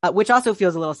 which also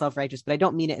feels a little self-righteous, but I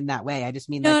don't mean it in that way. I just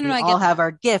mean we all have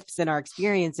our gifts and our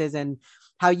experiences, and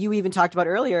how you even talked about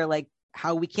earlier, like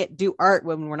how we can't do art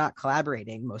when we're not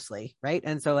collaborating mostly. Right.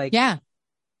 And so like, yeah,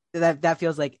 that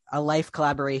feels like a life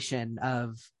collaboration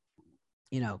of,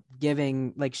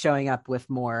 giving, like showing up with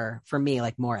more, for me,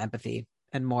 like more empathy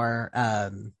and more,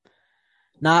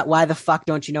 not why the fuck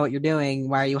don't you know what you're doing?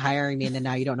 Why are you hiring me? And then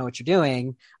now you don't know what you're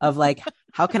doing, of like,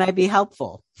 how can I be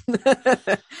helpful?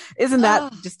 Isn't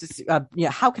that just,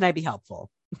 how can I be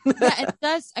helpful? Yeah, it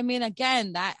does. I mean,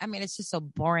 again, it's just so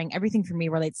boring. Everything for me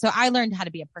relates. So I learned how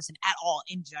to be a person at all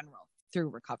in general through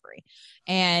recovery.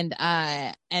 And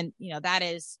that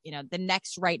is, the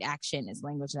next right action is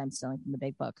language that I'm stealing from the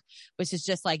Big Book, which is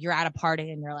just like, you're at a party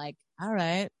and you're like, all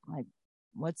right, like,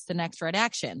 what's the next right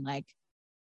action? Like,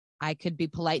 I could be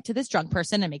polite to this drunk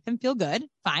person and make them feel good.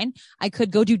 Fine. I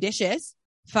could go do dishes.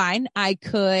 Fine. I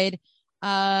could,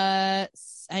 take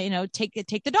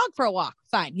the dog for a walk.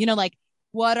 Fine.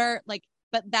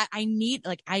 But that I need,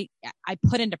 like, I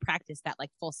put into practice that like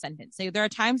full sentence. So there are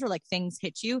times where like things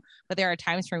hit you, but there are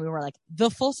times for me where like the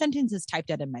full sentence is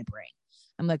typed out in my brain.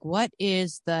 I'm like, what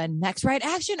is the next right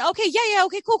action? Okay. Yeah.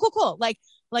 Okay, cool. Like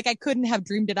I couldn't have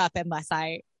dreamed it up unless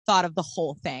I thought of the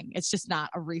whole thing. It's just not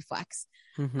a reflex.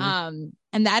 And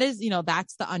that is,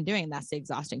 that's the undoing. That's the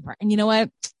exhausting part. And you know what?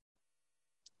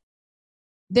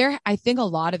 I think a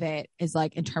lot of it is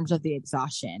like, in terms of the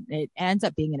exhaustion, it ends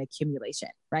up being an accumulation,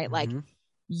 right? Like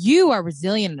you are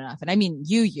resilient enough. And I mean,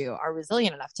 you are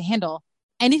resilient enough to handle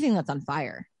anything that's on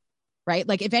fire. right?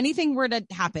 Like if anything were to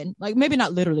happen, like maybe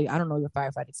not literally, I don't know your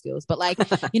firefighting skills, but like,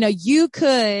 you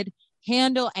could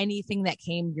handle anything that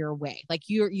came your way. Like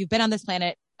you've been on this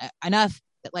planet enough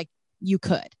that like you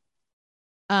could.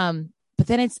 But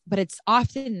it's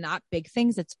often not big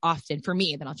things. It's often, for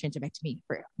me, then I'll change it back to me.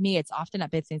 For me, it's often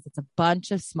not big things. It's a bunch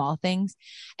of small things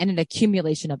and an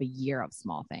accumulation of a year of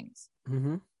small things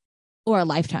or a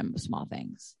lifetime of small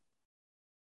things.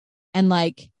 And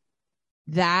like,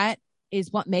 that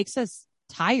is what makes us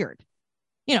tired.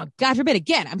 God forbid,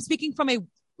 again, I'm speaking from a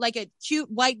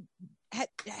cute white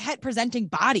het presenting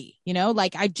body,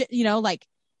 like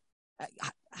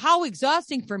how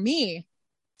exhausting for me,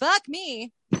 fuck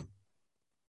me.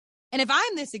 And if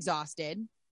I'm this exhausted,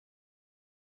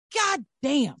 God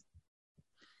damn,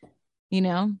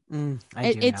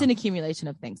 it's an accumulation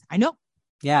of things. I know.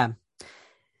 Yeah,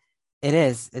 it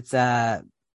is. It's an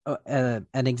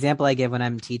example I give when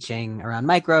I'm teaching around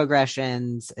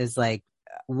microaggressions is like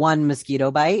one mosquito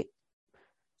bite.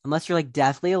 Unless you're like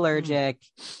deathly allergic,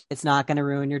 it's not going to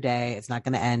ruin your day. It's not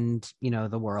going to end,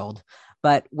 the world.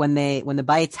 But when the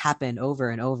bites happen over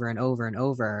and over and over and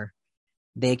over,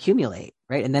 they accumulate,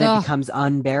 right? And then it becomes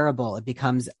unbearable. It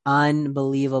becomes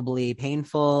unbelievably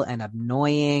painful and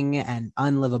annoying and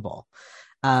unlivable.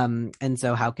 And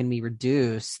so how can we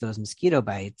reduce those mosquito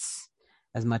bites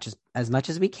as much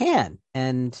as we can?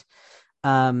 And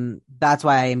that's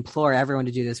why I implore everyone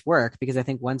to do this work, because I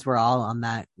think once we're all on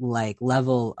that like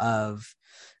level of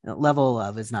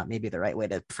is not maybe the right way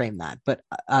to frame that, but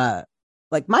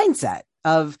like mindset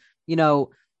of,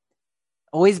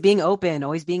 always being open,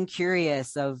 always being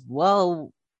curious of,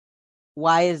 well,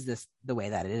 why is this the way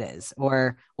that it is?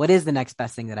 Or what is the next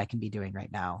best thing that I can be doing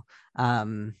right now?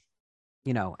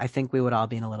 I think we would all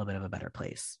be in a little bit of a better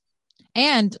place.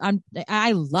 And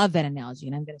I love that analogy,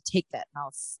 and I'm going to take that and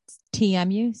I'll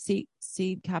TM you,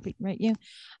 see, copyright you.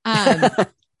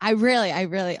 I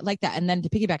really like that. And then to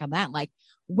piggyback on that, like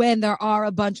when there are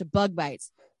a bunch of bug bites,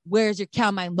 where's your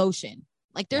calamine lotion?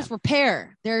 Like there's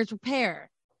repair.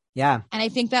 Yeah. And I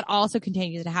think that also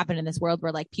continues to happen in this world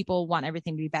where like people want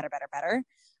everything to be better.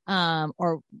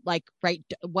 Or like, right.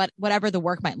 Whatever the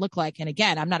work might look like. And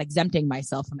again, I'm not exempting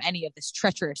myself from any of this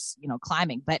treacherous,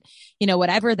 climbing, but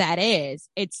whatever that is,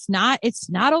 it's not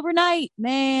overnight,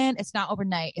 man. It's not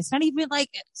overnight. It's not even like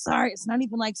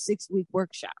 6-week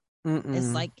workshop.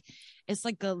 Mm-mm. It's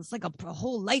like a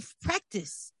whole life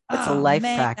practice. It's a life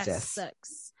practice. That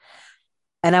sucks.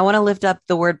 And I want to lift up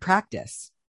the word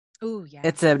practice. Oh yeah.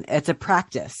 It's a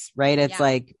practice, right? It's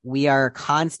like we are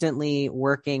constantly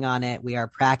working on it. We are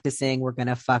practicing. We're going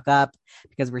to fuck up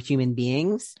because we're human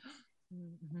beings.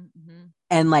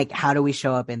 And like, how do we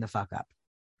show up in the fuck up?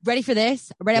 Ready for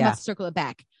this? Ready? I'm about to circle it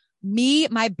back.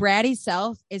 My bratty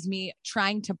self is me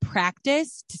trying to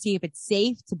practice to see if it's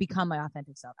safe to become my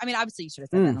authentic self. I mean, obviously you should have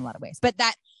said that in a lot of ways, but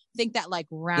I think that like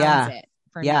rounds it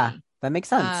for me. Yeah, that makes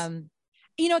sense.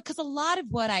 Because a lot of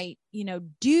what I,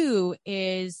 do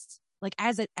is like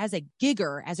as a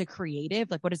gigger, as a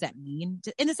creative, like what does that mean?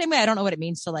 In the same way, I don't know what it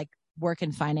means to like work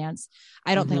in finance.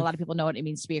 I don't think a lot of people know what it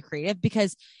means to be a creative,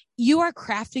 because you are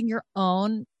crafting your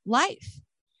own life.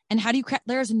 And how do you craft?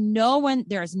 There is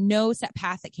no set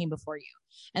path that came before you.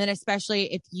 And then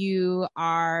especially if you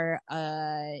are,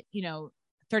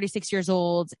 36 years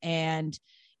old and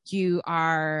you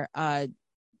are,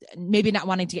 maybe not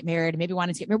wanting to get married, maybe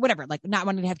wanting to get married, whatever, like not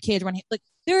wanting to have kids, like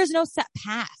there is no set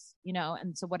path,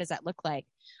 and so what does that look like?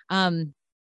 And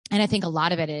I think a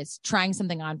lot of it is trying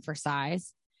something on for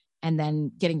size and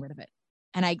then getting rid of it.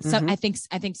 And I think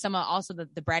some also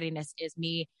the brattiness is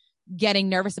me getting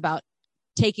nervous about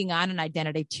taking on an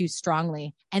identity too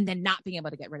strongly and then not being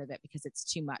able to get rid of it because it's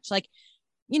too much. Like,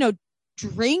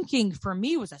 drinking for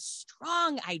me was a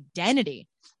strong identity.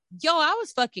 I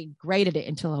was fucking great at it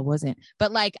until I wasn't.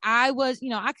 But like I was,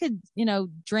 I could,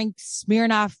 drink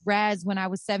Smirnoff Raz when I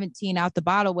was 17 out the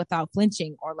bottle without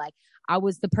flinching. Or like I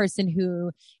was the person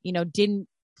who, didn't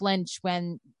flinch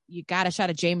when you got a shot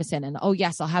of Jameson and, oh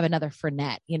yes, I'll have another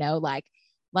Fernet,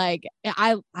 like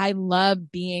I love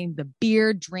being the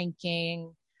beer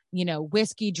drinking,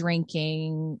 whiskey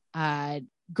drinking,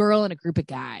 girl in a group of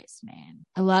guys, man.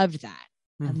 I loved that.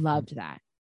 I loved that.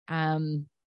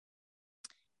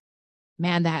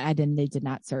 Man, that identity did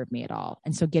not serve me at all.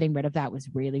 And so getting rid of that was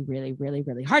really, really, really,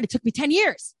 really hard. It took me 10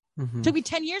 years. It took me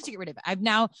 10 years to get rid of it. I've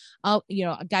now,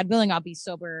 God willing, I'll be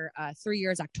sober 3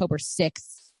 years, October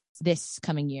 6th, this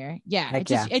coming year. Yeah.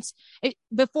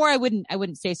 Before I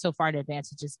wouldn't say so far in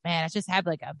advance. I just have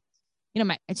like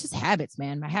it's just habits,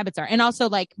 man. My habits are, and also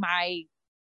like I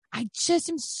just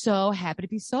am so happy to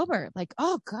be sober. Like,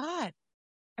 oh God,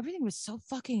 everything was so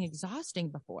fucking exhausting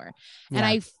before. Yeah.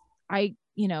 And I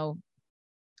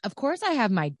of course I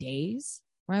have my days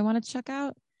where I want to check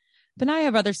out, but now I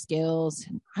have other skills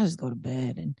and I just go to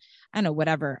bed and I know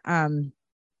whatever.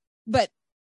 But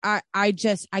I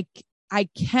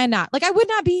cannot, like, I would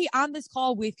not be on this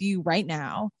call with you right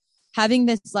now having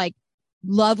this like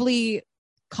lovely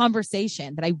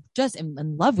conversation that I just am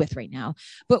in love with right now.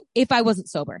 But if I wasn't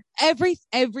sober,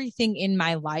 everything in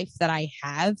my life that I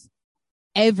have,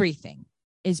 everything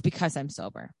is because I'm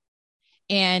sober.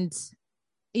 And,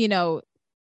 you know,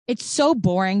 it's so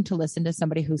boring to listen to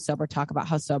somebody who's sober talk about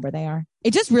how sober they are.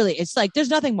 It just really, it's like, there's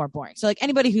nothing more boring. So like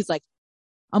anybody who's like,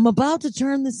 I'm about to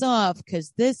turn this off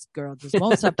because this girl just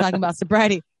won't stop talking about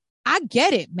sobriety. I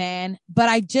get it, man. But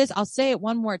I'll say it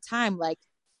one more time. Like,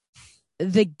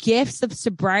 the gifts of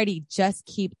sobriety just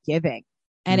keep giving.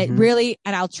 And it really,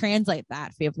 and I'll translate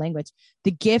that for you of language, the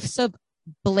gifts of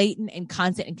blatant and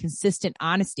constant and consistent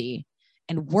honesty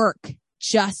and work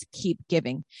just keep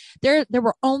giving. There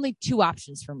were only two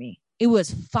options for me. It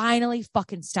was finally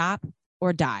fucking stop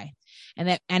or die.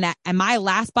 And my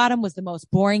last bottom was the most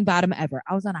boring bottom ever.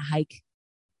 I was on a hike.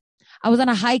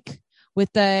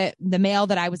 With the male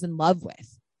that I was in love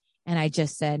with. And I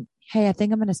just said, hey, I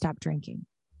think I'm going to stop drinking.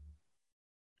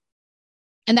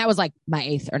 And that was like my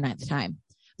 8th or 9th time.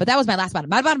 But that was my last bottom.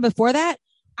 My bottom before that,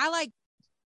 I like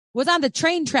was on the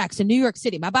train tracks in New York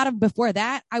City. My bottom before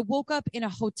that, I woke up in a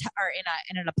hotel or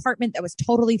in an apartment that was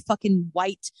totally fucking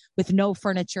white with no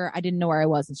furniture. I didn't know where I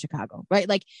was in Chicago, right?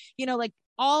 Like, you know, like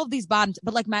all of these bottoms,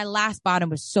 but like my last bottom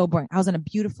was so boring. I was on a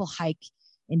beautiful hike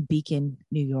in Beacon,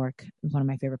 New York. It was one of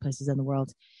my favorite places in the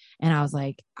world. And I was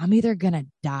like, I'm either going to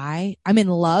die. I'm in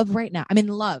love right now. I'm in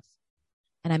love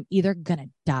and I'm either going to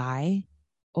die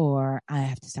or I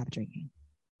have to stop drinking.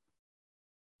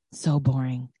 So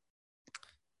boring.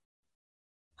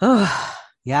 Oh,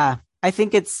 yeah. I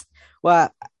think it's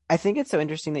so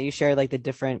interesting that you share like the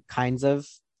different kinds of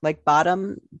like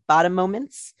bottom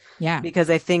moments. Yeah. Because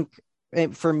I think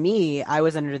for me, I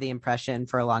was under the impression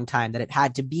for a long time that it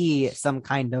had to be some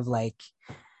kind of like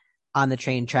on the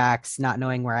train tracks, not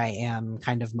knowing where I am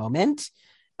kind of moment.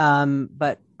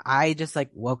 But I just like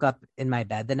woke up in my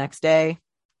bed the next day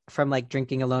from like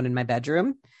drinking alone in my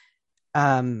bedroom,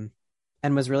 and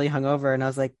was really hungover. And I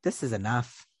was like, this is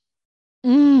enough.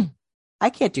 I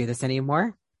can't do this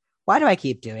anymore. Why do I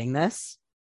keep doing this?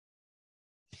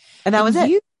 And that was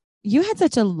it. You had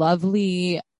such a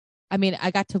lovely, I mean, I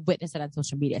got to witness it on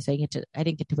social media, so I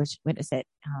didn't get to witness it,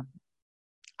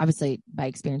 obviously by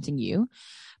experiencing you,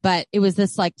 but it was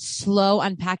this like slow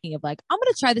unpacking of like, I'm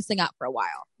going to try this thing out for a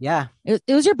while. Yeah. It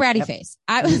was your bratty face.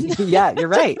 Yeah, you're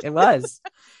right. It was.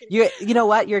 You know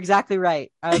what? You're exactly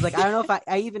right. I was like, I don't know if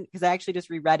I even, because I actually just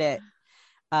reread it,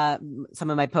 some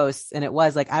of my posts, and it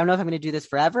was like, I don't know if I'm going to do this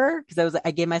forever, because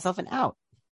I gave myself an out.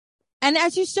 And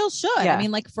as you still should. Yeah. I mean,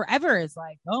 like forever is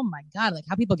like, oh my God, like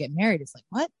how people get married. It's like,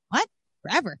 what?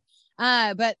 Forever.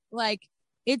 But like,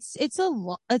 it's a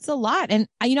lot. And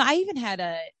I even had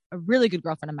a really good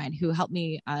girlfriend of mine who helped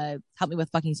me with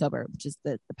Fucking Sober, which is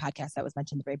the podcast that was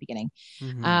mentioned at the very beginning.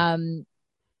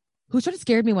 Who sort of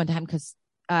scared me one time because,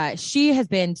 she has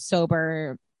been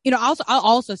sober. I'll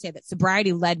also say that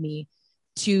sobriety led me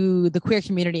to the queer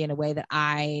community in a way that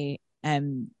I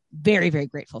am very, very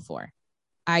grateful for.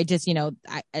 I just,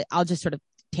 I'll just sort of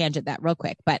tangent that real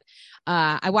quick, but,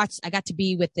 I got to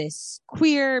be with this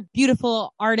queer,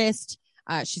 beautiful artist.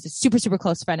 She's a super, super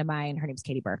close friend of mine. Her name's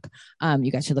Katie Burke.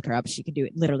 You guys should look her up. She can do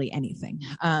literally anything.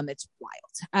 It's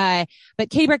wild. But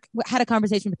Katie Burke had a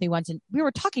conversation with me once and we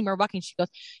were walking. She goes,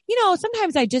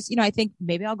 sometimes I just, I think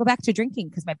maybe I'll go back to drinking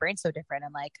because my brain's so different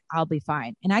and like, I'll be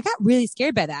fine. And I got really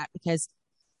scared by that because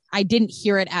I didn't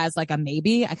hear it as like a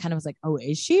maybe. I kind of was like, oh,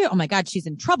 is she? Oh my God, she's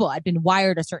in trouble. I've been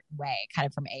wired a certain way kind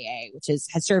of from AA, which has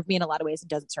served me in a lot of ways and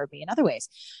doesn't serve me in other ways.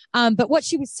 But what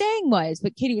Katie was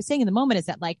saying in the moment is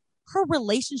that like her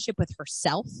relationship with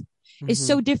herself is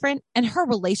so different. And her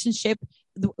relationship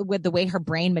with the way her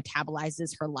brain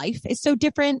metabolizes her life is so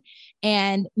different.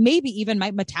 And maybe even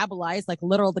might metabolize like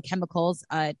literal the chemicals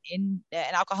in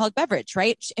an alcoholic beverage,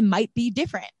 right? It might be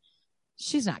different.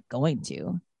 She's not going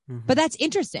to. But that's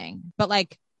interesting. But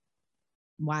like,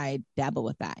 why dabble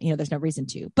with that? There's no reason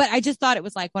to. But I just thought it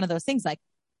was like one of those things. Like,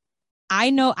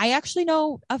 I actually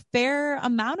know a fair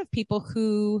amount of people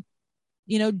who,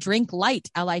 drink light,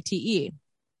 LITE.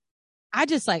 I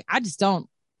don't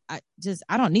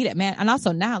need it, man. And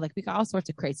also now, like, we got all sorts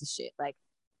of crazy shit. Like,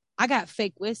 I got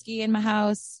fake whiskey in my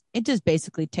house. It just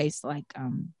basically tastes like,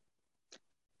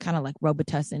 kind of like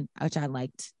Robitussin, which I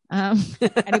liked.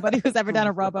 Anybody who's ever done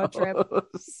a Robo trip.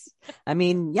 I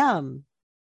mean, yum.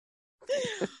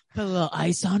 Put a little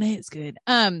ice on it. It's good.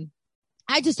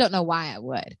 I just don't know why I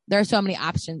would. There are so many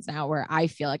options now where I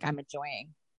feel like I'm enjoying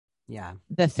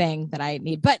the thing that I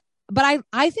need. But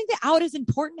I think the out is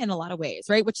important in a lot of ways,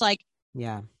 right? Which like,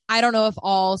 I don't know if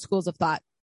all schools of thought,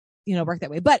 work that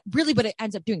way, but really what it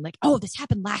ends up doing, like, oh, this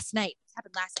happened last night.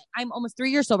 I'm almost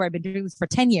 3 years sober. I've been doing this for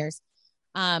 10 years.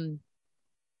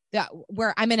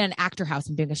 Where I'm in an actor house.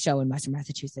 I'm doing a show in Western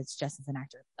Massachusetts just as an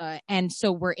actor. And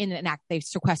so we're in an act. They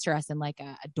sequester us in like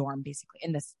a dorm, basically,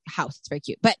 in this house. It's very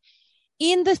cute. But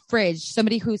in the fridge,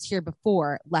 somebody who's here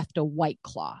before left a White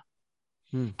Claw.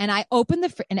 And I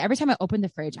opened and every time I open the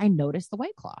fridge, I notice the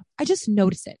White Claw. I just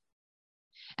notice it.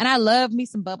 And I love me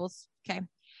some bubbles. Okay.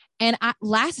 And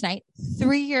last night,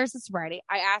 3 years of sobriety,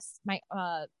 I asked my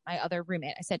other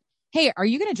roommate, I said, hey, are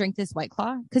you going to drink this White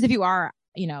Claw? Because if you are,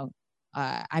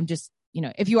 I'm just,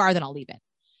 if you are, then I'll leave it. And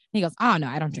he goes, oh no,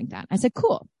 I don't drink that. I said,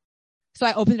 cool. So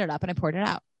I opened it up and I poured it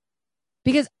out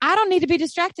because I don't need to be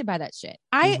distracted by that shit.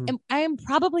 I am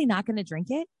probably not going to drink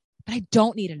it, but I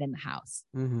don't need it in the house.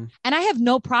 And I have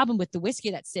no problem with the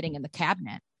whiskey that's sitting in the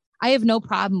cabinet. I have no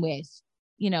problem with,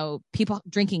 people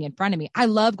drinking in front of me. I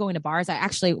love going to bars.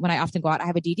 When I often go out, I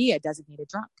have a DD, a designated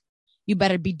drunk. You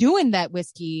better be doing that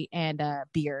whiskey and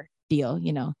beer deal.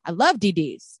 I love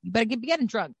DDs. You better be getting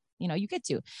drunk. You get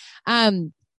to,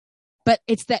 but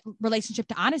it's that relationship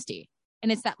to honesty.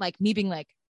 And it's that like me being like,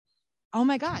 oh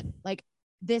my God, like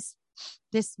this,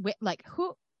 like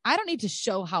I don't need to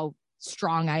show how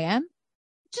strong I am.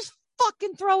 Just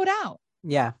fucking throw it out.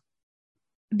 Yeah.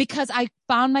 Because I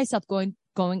found myself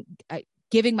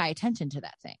giving my attention to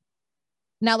that thing.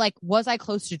 Now, like, was I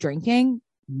close to drinking?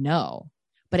 No,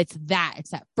 but it's that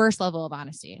first level of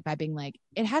honesty by being like,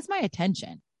 it has my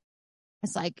attention.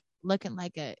 It's like looking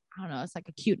like it's like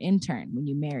a cute intern when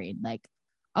you married. Like,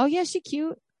 oh yeah, she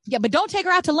cute. Yeah, but don't take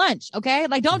her out to lunch. Okay.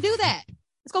 Like, don't do that.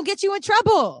 It's going to get you in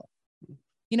trouble.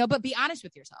 But be honest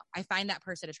with yourself. I find that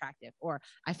person attractive, or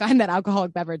I find that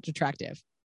alcoholic beverage attractive.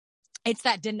 It's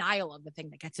that denial of the thing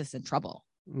that gets us in trouble.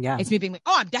 Yeah. It's me being like,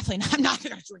 oh, I'm not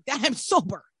going to drink that. I'm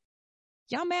sober.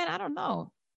 Yeah, man, I don't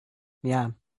know.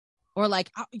 Yeah. Or like,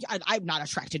 I'm not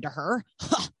attracted to her.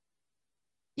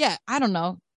 Yeah, I don't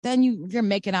know. Then you're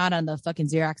making out on the fucking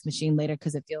Xerox machine later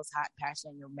because it feels hot and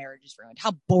passionate and your marriage is ruined.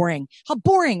 How boring.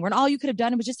 When all you could have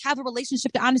done was just have a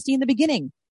relationship to honesty in the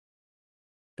beginning.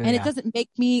 But and it doesn't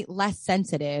make me less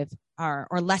sensitive or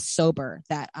less sober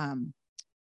that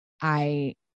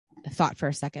I thought for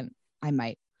a second I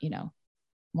might,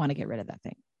 want to get rid of that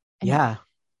thing. And yeah.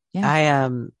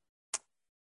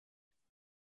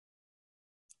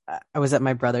 I was at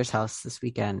my brother's house this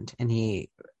weekend and he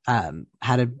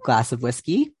had a glass of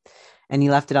whiskey and he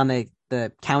left it on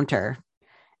the counter.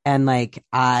 And like,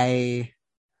 it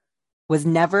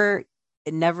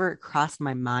never crossed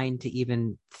my mind to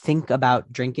even think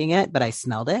about drinking it, but I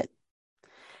smelled it.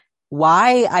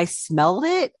 Why I smelled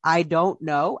it, I don't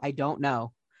know.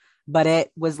 But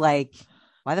it was like,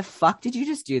 why the fuck did you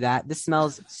just do that? This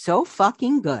smells so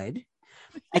fucking good.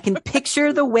 I can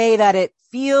picture the way that it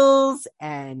feels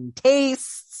and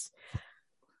tastes.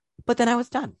 But then I was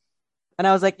done. And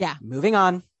I was like, yeah, moving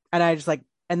on. And I just like,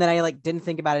 and then I like didn't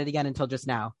think about it again until just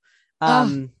now.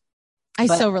 I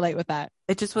so relate with that.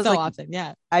 It just was so like, often.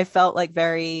 Yeah. I felt like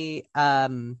very, I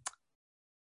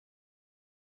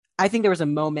think there was a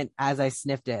moment as I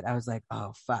sniffed it. I was like,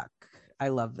 oh, fuck, I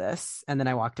love this. And then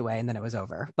I walked away and then it was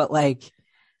over. But like,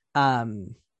 I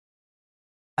don't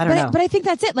know. But I think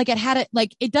that's it. Like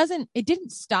it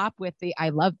didn't stop with the, I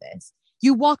love this.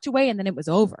 You walked away and then it was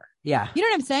over. Yeah. You know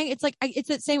what I'm saying? It's like, it's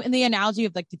that same in the analogy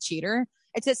of like the cheater.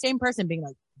 It's that same person being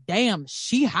like, damn,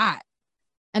 she hot.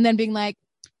 And then being like,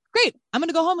 great, I'm going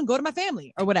to go home and go to my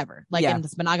family or whatever. Like in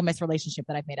this monogamous relationship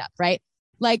that I've made up. Right.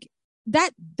 Like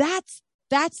that's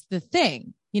the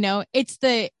thing, it's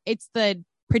the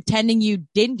pretending you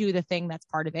didn't do the thing. That's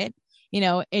part of it.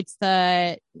 It's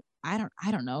the, I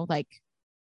don't know, like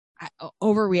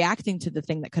overreacting to the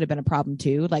thing that could have been a problem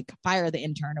too, like fire the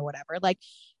intern or whatever. Like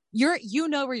where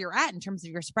you're at in terms of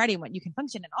your sobriety and what you can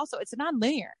function. And also it's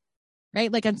non-linear,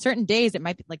 right? Like on certain days, it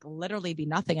might be like literally be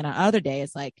nothing. And on other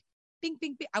days, like bing,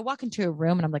 bing, bing. I walk into a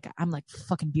room and I'm like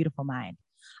fucking beautiful mind.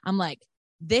 I'm like,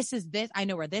 this is this. I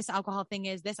know where this alcohol thing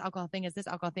is. This alcohol thing is. This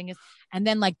alcohol thing is. And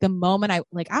then like the moment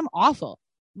I'm awful.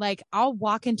 Like I'll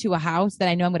walk into a house that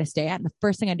I know I'm going to stay at. And the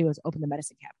first thing I do is open the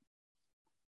medicine cabinet.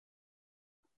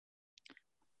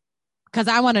 Cause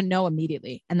I want to know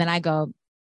immediately. And then I go,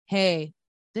 hey,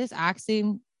 this Oxy,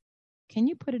 can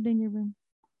you put it in your room?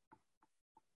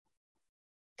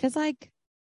 Cause like,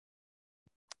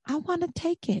 I want to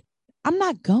take it. I'm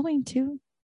not going to.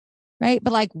 Right.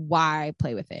 But like, why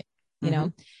play with it? You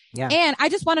know? Yeah. And I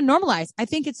just want to normalize. I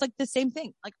think it's like the same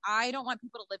thing. Like, I don't want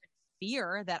people to live in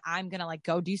fear that I'm going to like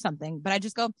go do something, but I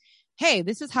just go, hey,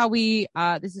 this is how we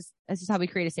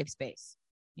create a safe space,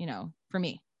 for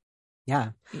me. Yeah.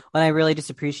 Well, I really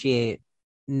just appreciate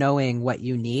knowing what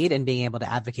you need and being able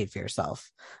to advocate for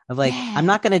yourself of like, Yeah. I'm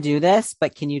not going to do this,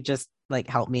 but can you just like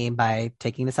help me by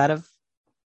taking this out of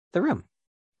the room?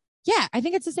 Yeah. I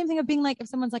think it's the same thing of being like, if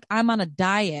someone's like, I'm on a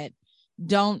diet,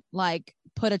 don't like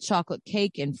put a chocolate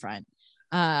cake in front.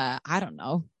 I don't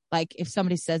know. Like if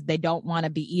somebody says they don't want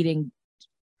to be eating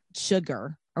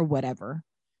sugar or whatever,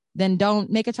 then don't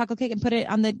make a chocolate cake and put it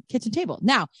on the kitchen table.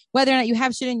 Now, whether or not you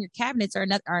have shit in your cabinets are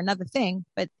another thing,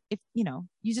 but if you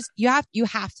have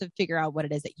to figure out what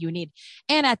it is that you need,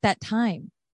 and at that time,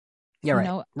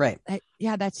 right.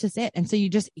 That's just it. And so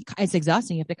it's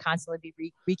exhausting. You have to constantly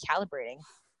be recalibrating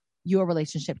your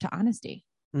relationship to honesty.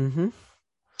 Mm-hmm.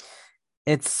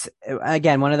 It's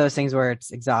again one of those things where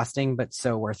it's exhausting, but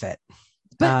so worth it.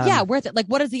 But worth it. Like,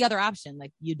 what is the other option?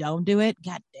 Like, you don't do it.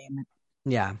 God damn it.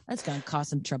 Yeah. That's going to cause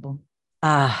some trouble.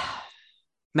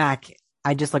 Mac,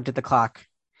 I just looked at the clock.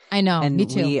 I know. And me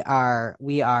too.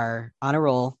 We are on a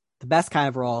roll, the best kind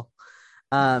of roll.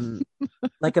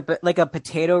 Like a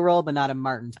potato roll, but not a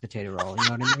Martin's potato roll. You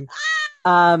know what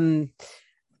I mean?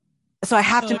 So I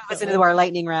have to move us into our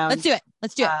lightning round. Let's do it.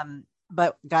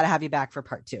 But got to have you back for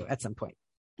part 2 at some point.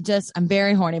 I'm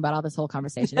very horny about all this whole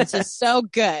conversation. It's just so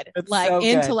good.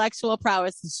 Intellectual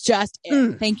prowess is just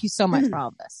it. Thank you so much for all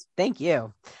of this. Thank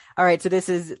you. All right. So this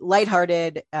is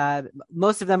lighthearted.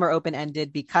 Most of them are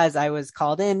open-ended because I was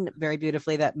called in very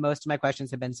beautifully that most of my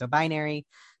questions have been so binary.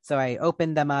 So I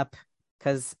opened them up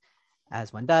because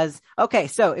as one does. Okay.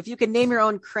 So if you could name your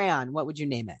own crayon, what would you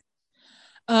name it?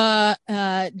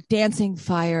 Dancing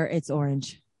fire. It's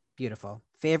orange. Beautiful.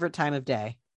 Favorite time of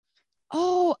day?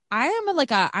 Oh,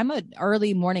 I'm an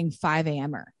early morning 5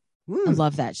 a.m.er. I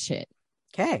love that shit.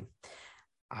 Okay.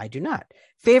 I do not.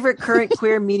 Favorite current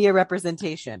queer media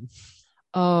representation?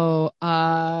 Oh,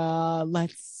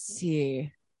 let's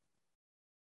see.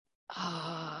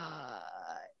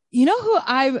 You know who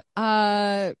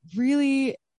I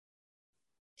really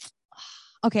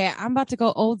okay, I'm about to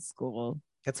go old school.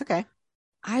 That's okay.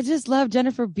 I just love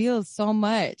Jennifer Beals so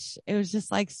much. It was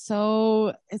just like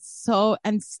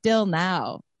and still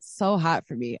now so hot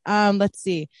for me. Let's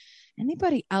see.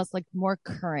 Anybody else like more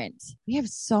current? We have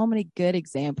so many good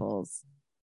examples.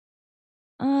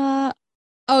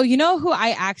 You know who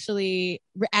I actually,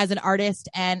 as an artist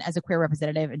and as a queer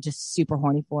representative, and just super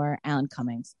horny for? Alan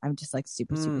Cummings. I'm just like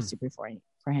super horny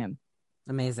for him.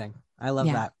 Amazing. I love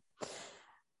that.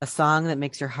 A song that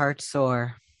makes your heart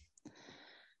soar.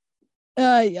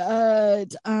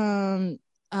 Todrick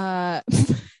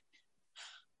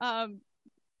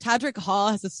Hall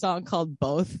has a song called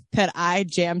Both that I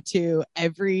jam to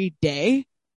every day.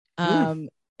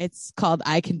 It's called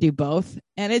I Can Do Both,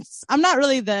 and I'm not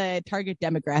really the target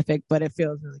demographic, but it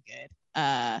feels really good.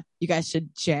 You guys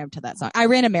should jam to that song. I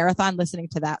ran a marathon listening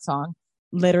to that song,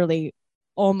 literally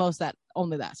only that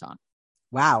song.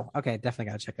 Wow. Okay,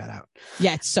 definitely gotta check that out.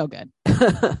 Yeah, it's so good.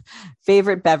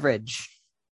 Favorite beverage?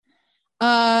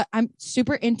 I'm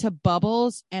super into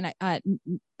bubbles, and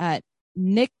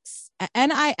Nix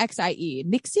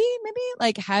Nixie maybe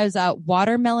like has a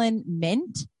watermelon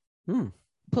mint.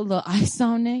 Put a little ice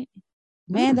on it.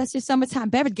 Man, that's your summertime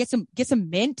beverage. Get some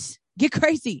mint. Get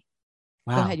crazy.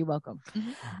 Wow. Go ahead. You're welcome.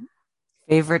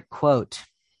 Favorite quote?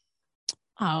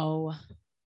 Oh,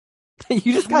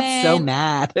 you just got so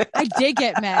mad. I did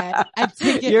get mad.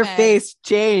 Your face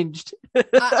changed.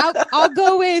 I'll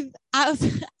go with.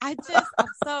 It's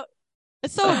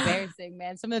so embarrassing,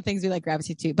 man. Some of the things we like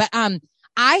gravitate to, but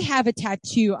I have a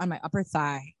tattoo on my upper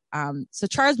thigh. So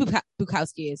Charles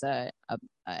Bukowski is a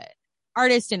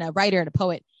artist and a writer and a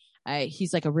poet.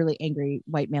 He's like a really angry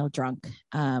white male drunk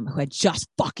who I just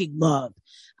fucking love.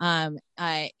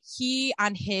 He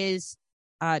on his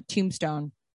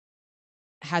tombstone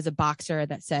has a boxer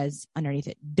that says underneath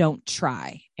it, "Don't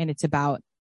try," and it's about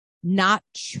not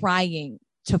trying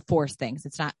to force things.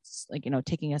 It's not like,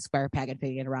 taking a square peg and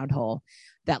fitting it in a round hole.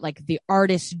 That like the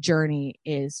artist's journey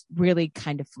is really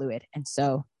kind of fluid, and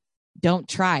so don't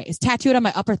try. It's tattooed on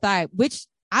my upper thigh, which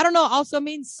I don't know, also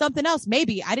means something else.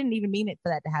 Maybe I didn't even mean it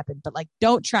for that to happen, but like,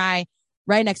 don't try,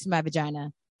 right next to my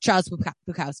vagina. Charles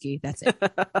Bukowski. That's it.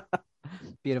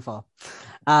 Beautiful.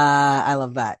 I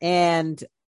love that. And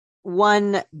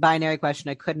one binary question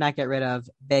I could not get rid of: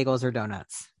 bagels or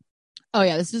donuts? Oh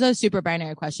yeah, this is a super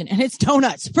binary question, and it's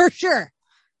donuts for sure.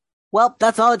 Well,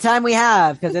 that's all the time we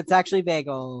have because it's actually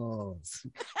bagels.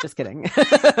 Just kidding.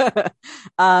 To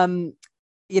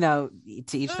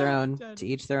each their own. To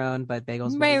each their own. But bagels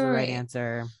was the right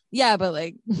answer. Yeah, but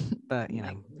like, but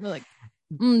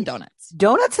Donuts.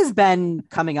 Donuts has been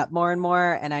coming up more and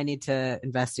more, and I need to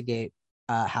investigate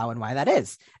how and why that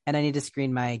is. And I need to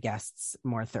screen my guests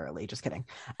more thoroughly. Just kidding.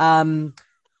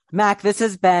 Mac, this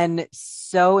has been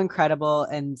so incredible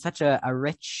and such a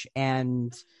rich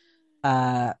and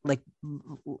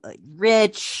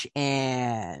rich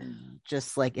and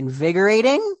just like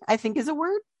invigorating, I think is a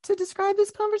word to describe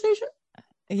this conversation.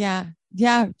 Yeah,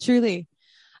 truly.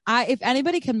 If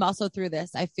anybody can muscle through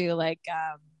this, I feel like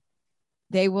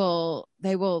they will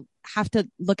have to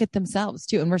look at themselves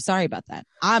too. And we're sorry about that.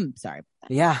 I'm sorry about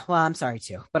that. Yeah, well, I'm sorry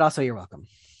too, but also you're welcome.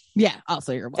 Yeah,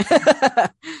 also you're welcome.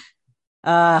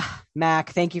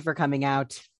 Mac, thank you for coming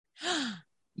out.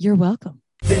 You're welcome.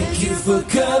 Thank you for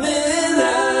coming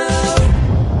out.